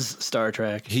he is Star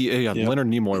Trek. Leonard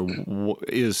Nimoy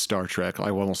is Star Trek.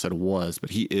 I almost said was, but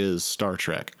he is Star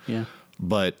Trek. Yeah.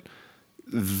 But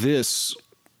this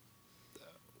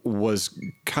was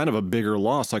kind of a bigger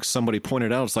loss. Like somebody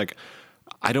pointed out, it's like,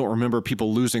 I don't remember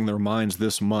people losing their minds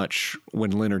this much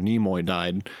when Leonard Nimoy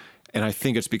died. And I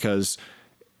think it's because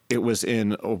it was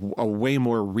in a way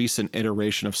more recent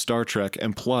iteration of Star Trek.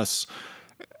 And plus,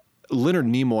 Leonard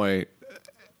Nimoy,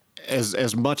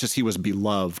 as much as he was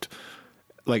beloved,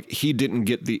 like he didn't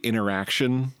get the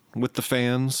interaction with the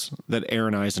fans that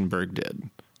Aaron Eisenberg did.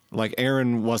 Like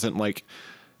Aaron wasn't like...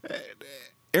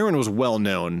 Aaron was well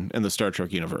known in the Star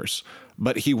Trek universe,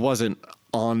 but he wasn't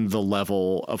on the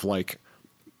level of like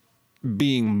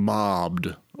being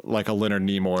mobbed like a Leonard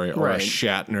Nimoy or a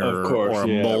Shatner or a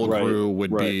Mulgrew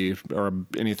would be, or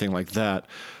anything like that.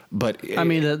 But I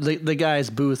mean, the guy's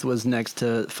booth was next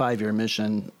to 5-Year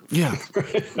Mission. Yeah,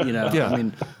 you know. Yeah. I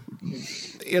mean,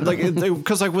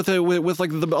 because like with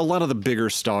like a lot of the bigger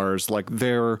stars, like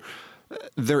their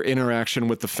interaction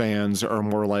with the fans are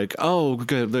more like, oh,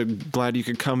 good, glad you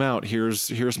could come out.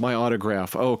 Here's my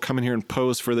autograph. Oh, come in here and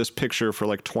pose for this picture for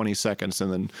like 20 seconds,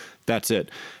 and then that's it.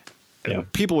 Yeah.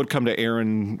 People would come to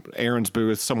Aaron's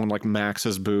booth, someone like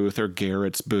Max's booth or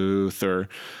Garrett's booth or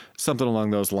something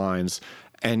along those lines,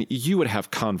 and you would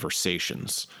have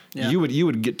conversations. Yeah. You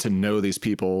would get to know these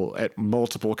people at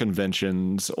multiple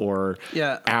conventions or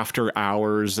after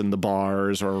hours in the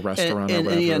bars or a restaurant or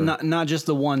whatever. Not just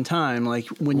the one time. Like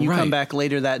when you come back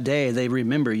later that day, they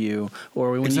remember you,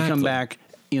 or when you come back,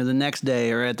 the next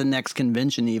day or at the next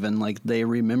convention, even like they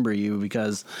remember you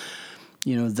because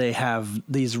they have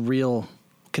these real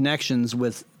connections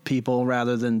with people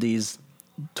rather than these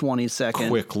 20-second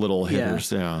quick little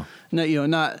hitters. Yeah. No,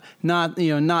 not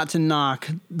to knock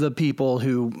the people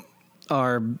who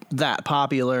are that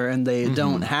popular and they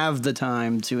don't have the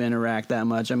time to interact that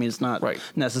much. I mean, it's not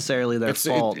necessarily their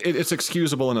fault. It's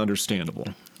excusable and understandable.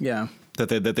 Yeah. That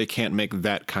they can't make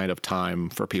that kind of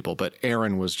time for people. But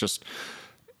Aaron was just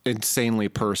insanely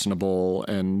personable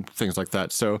and things like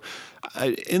that. So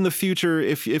in the future,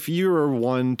 if you are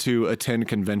one to attend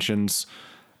conventions,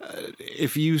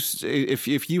 if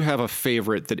you have a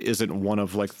favorite that isn't one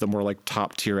of like the more like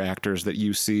top tier actors that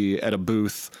you see at a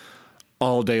booth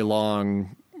all day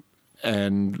long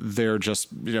and they're just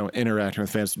interacting with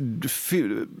fans,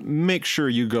 make sure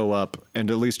you go up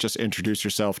and at least just introduce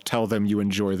yourself, tell them you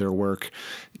enjoy their work,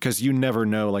 because you never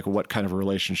know like what kind of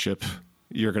relationship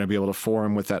you're going to be able to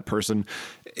form with that person,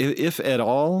 if at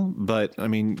all. But I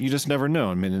mean, you just never know.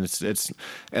 I mean, it's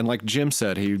and like Jim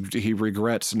said, he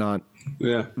regrets not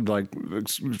like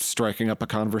striking up a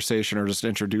conversation or just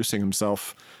introducing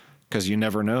himself, because you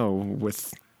never know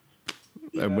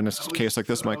when a case like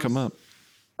this might come up.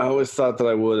 I always thought that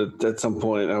I would at some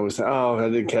point. I was I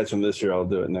didn't catch him this year, I'll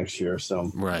do it next year. So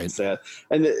it's sad.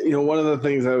 And one of the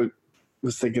things I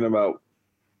was thinking about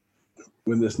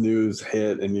when this news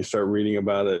hit and you start reading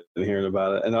about it and hearing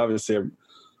about it, and obviously,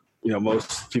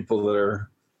 most people that are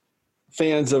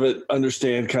fans of it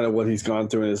understand kind of what he's gone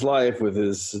through in his life with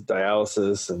his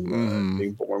dialysis and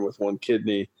being born with one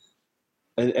kidney.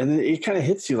 And then it kind of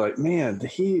hits you like, man,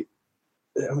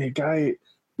 a guy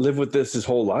lived with this his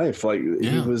whole life. Like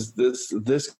he was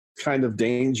this kind of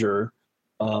danger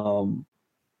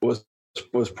was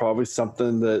probably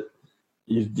something that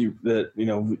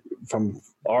from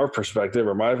our perspective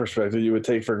or my perspective, you would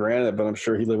take for granted, but I'm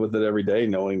sure he lived with it every day,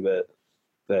 knowing that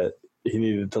he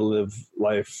needed to live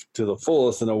life to the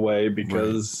fullest in a way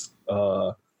because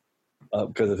of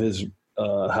his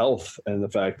health and the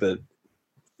fact that,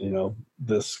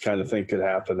 this kind of thing could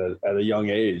happen at a young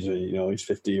age. He's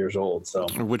 50 years old. So,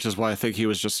 which is why I think he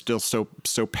was just still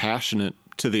so passionate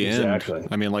to the end.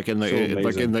 I mean, like in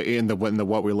the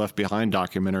What We Left Behind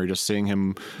documentary, just seeing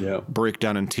him break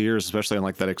down in tears, especially in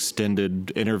like that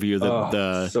extended interview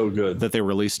that so good that they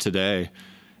released today.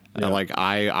 Yeah. Like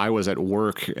I was at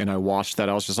work and I watched that.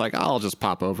 I was just like, I'll just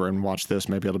pop over and watch this.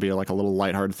 Maybe it'll be like a little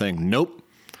lighthearted thing. Nope.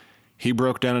 He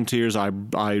broke down in tears. I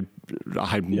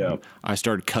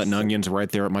started cutting onions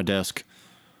right there at my desk.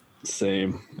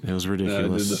 Same. It was ridiculous.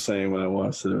 Yeah, I did the same when I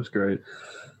watched it. It was great.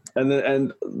 And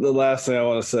the last thing I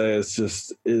want to say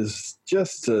is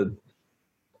just to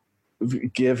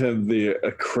give him the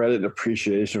credit and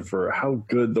appreciation for how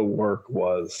good the work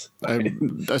was.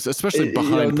 Especially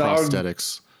behind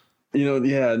prosthetics.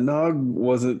 Nog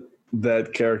wasn't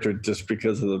that character just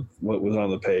because of what was on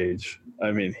the page.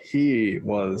 I mean, he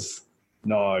was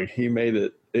Nog. He made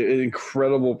it an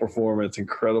incredible performance,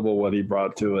 incredible what he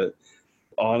brought to it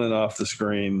on and off the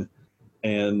screen,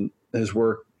 and his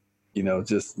work,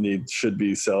 should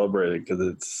be celebrated because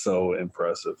it's so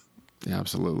impressive. Yeah,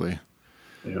 absolutely.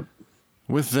 Yeah.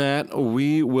 With that,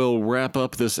 we will wrap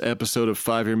up this episode of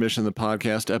 5-Year Mission, the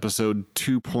podcast, episode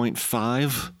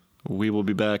 2.5. We will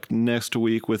be back next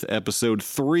week with episode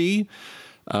 3.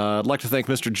 I'd like to thank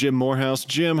Mr. Jim Morehouse.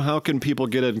 Jim, how can people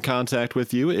get in contact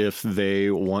with you if they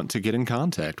want to get in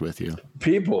contact with you?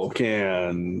 People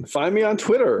can find me on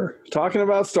Twitter talking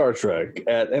about Star Trek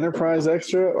at Enterprise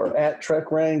Extra or at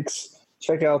Trek Ranks.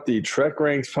 Check out the Trek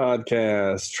Ranks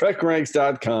podcast,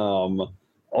 trekranks.com.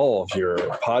 All of your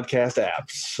podcast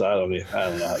apps. I don't know how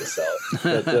to sell it.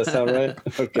 Does that sound right?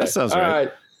 Okay. That sounds All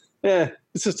right. Yeah,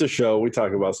 it's just a show. We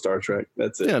talk about Star Trek.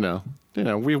 That's it. Yeah, no.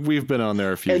 We've been on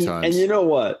there a few times. And you know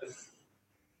what?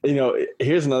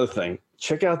 Here's another thing.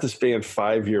 Check out this band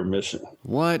 5 Year Mission.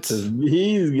 What?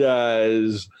 These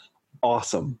guys,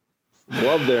 awesome.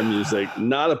 Love their music.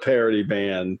 Not a parody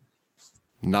band.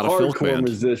 Not a filk Hardcore band.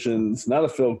 musicians. Not a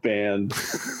filk band.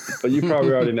 But you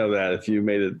probably already know that if you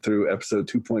made it through episode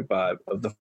 2.5 of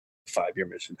the 5 Year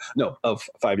Mission. No, of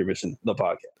 5 Year Mission, the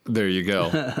podcast. There you go.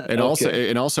 And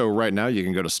also right now you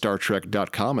can go to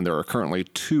StarTrek.com and there are currently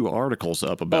 2 articles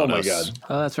up about us. Oh my God.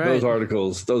 Oh, that's right.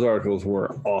 Those articles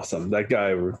were awesome. That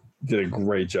guy did a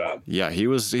great job. Yeah, he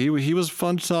was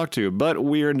fun to talk to, but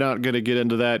we are not going to get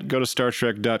into that. Go to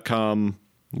StarTrek.com,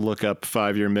 look up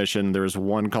 5 Year Mission. There's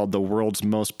one called The World's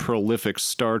Most Prolific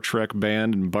Star Trek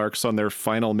Band embarks on their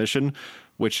final mission,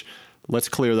 which, let's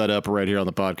clear that up right here on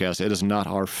the podcast. It is not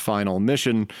our final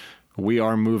mission. We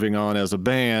are moving on as a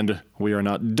band. We are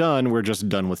not done. We're just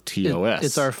done with TOS.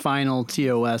 It's our final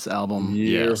TOS album.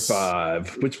 Year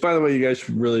 5, which, by the way, you guys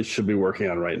really should be working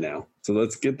on right now. So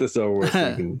let's get this over with. So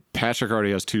we can... Patrick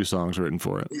already has 2 songs written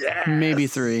for it. Yes! Maybe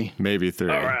 3. Maybe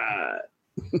 3. All right.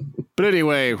 But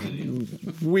anyway,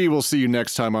 we will see you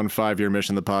next time on 5 Year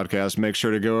Mission, the podcast. Make sure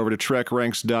to go over to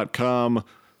trekranks.com,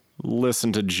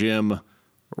 listen to Jim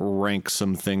rank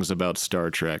some things about Star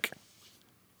Trek.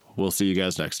 We'll see you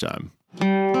guys next time.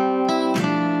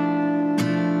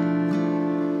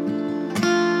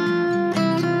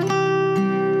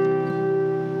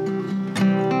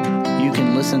 You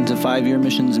can listen to 5 Year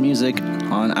Mission's music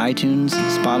on iTunes,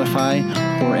 Spotify,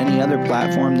 or any other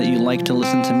platform that you like to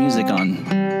listen to music on.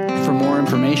 For more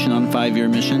information on 5 Year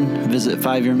Mission, visit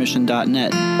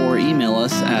 5yearmission.net or email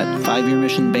us at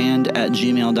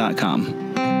 5yearmissionband@gmail.com.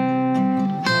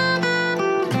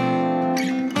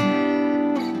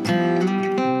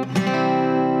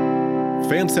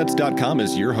 Fansets.com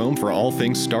is your home for all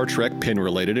things Star Trek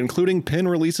pin-related, including pin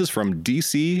releases from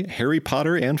DC, Harry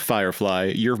Potter, and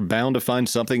Firefly. You're bound to find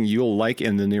something you'll like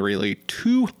in the nearly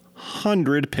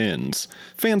 200 pins.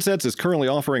 Fansets is currently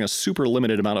offering a super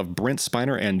limited amount of Brent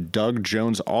Spiner and Doug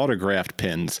Jones autographed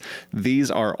pins.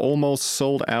 These are almost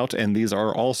sold out, and these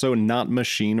are also not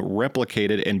machine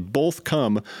replicated, and both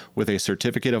come with a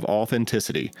certificate of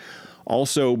authenticity.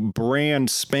 Also, brand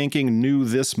spanking new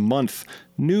this month,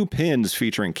 new pins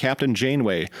featuring Captain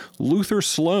Janeway, Luther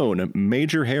Sloan,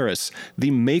 Major Harris,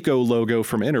 the Mako logo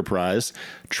from Enterprise,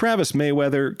 Travis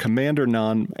Mayweather, Commander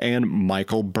Nhan, and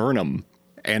Michael Burnham.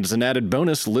 And as an added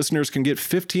bonus, listeners can get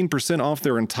 15% off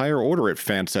their entire order at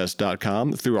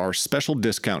fansets.com through our special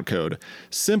discount code.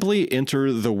 Simply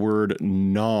enter the word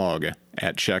NOG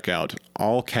at checkout,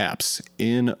 all caps,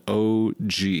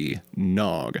 N-O-G,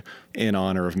 NOG, in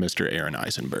honor of Mr. Aaron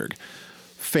Eisenberg.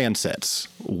 Fansets.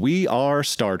 We are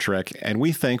Star Trek, and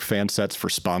we thank Fansets for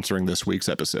sponsoring this week's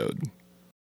episode.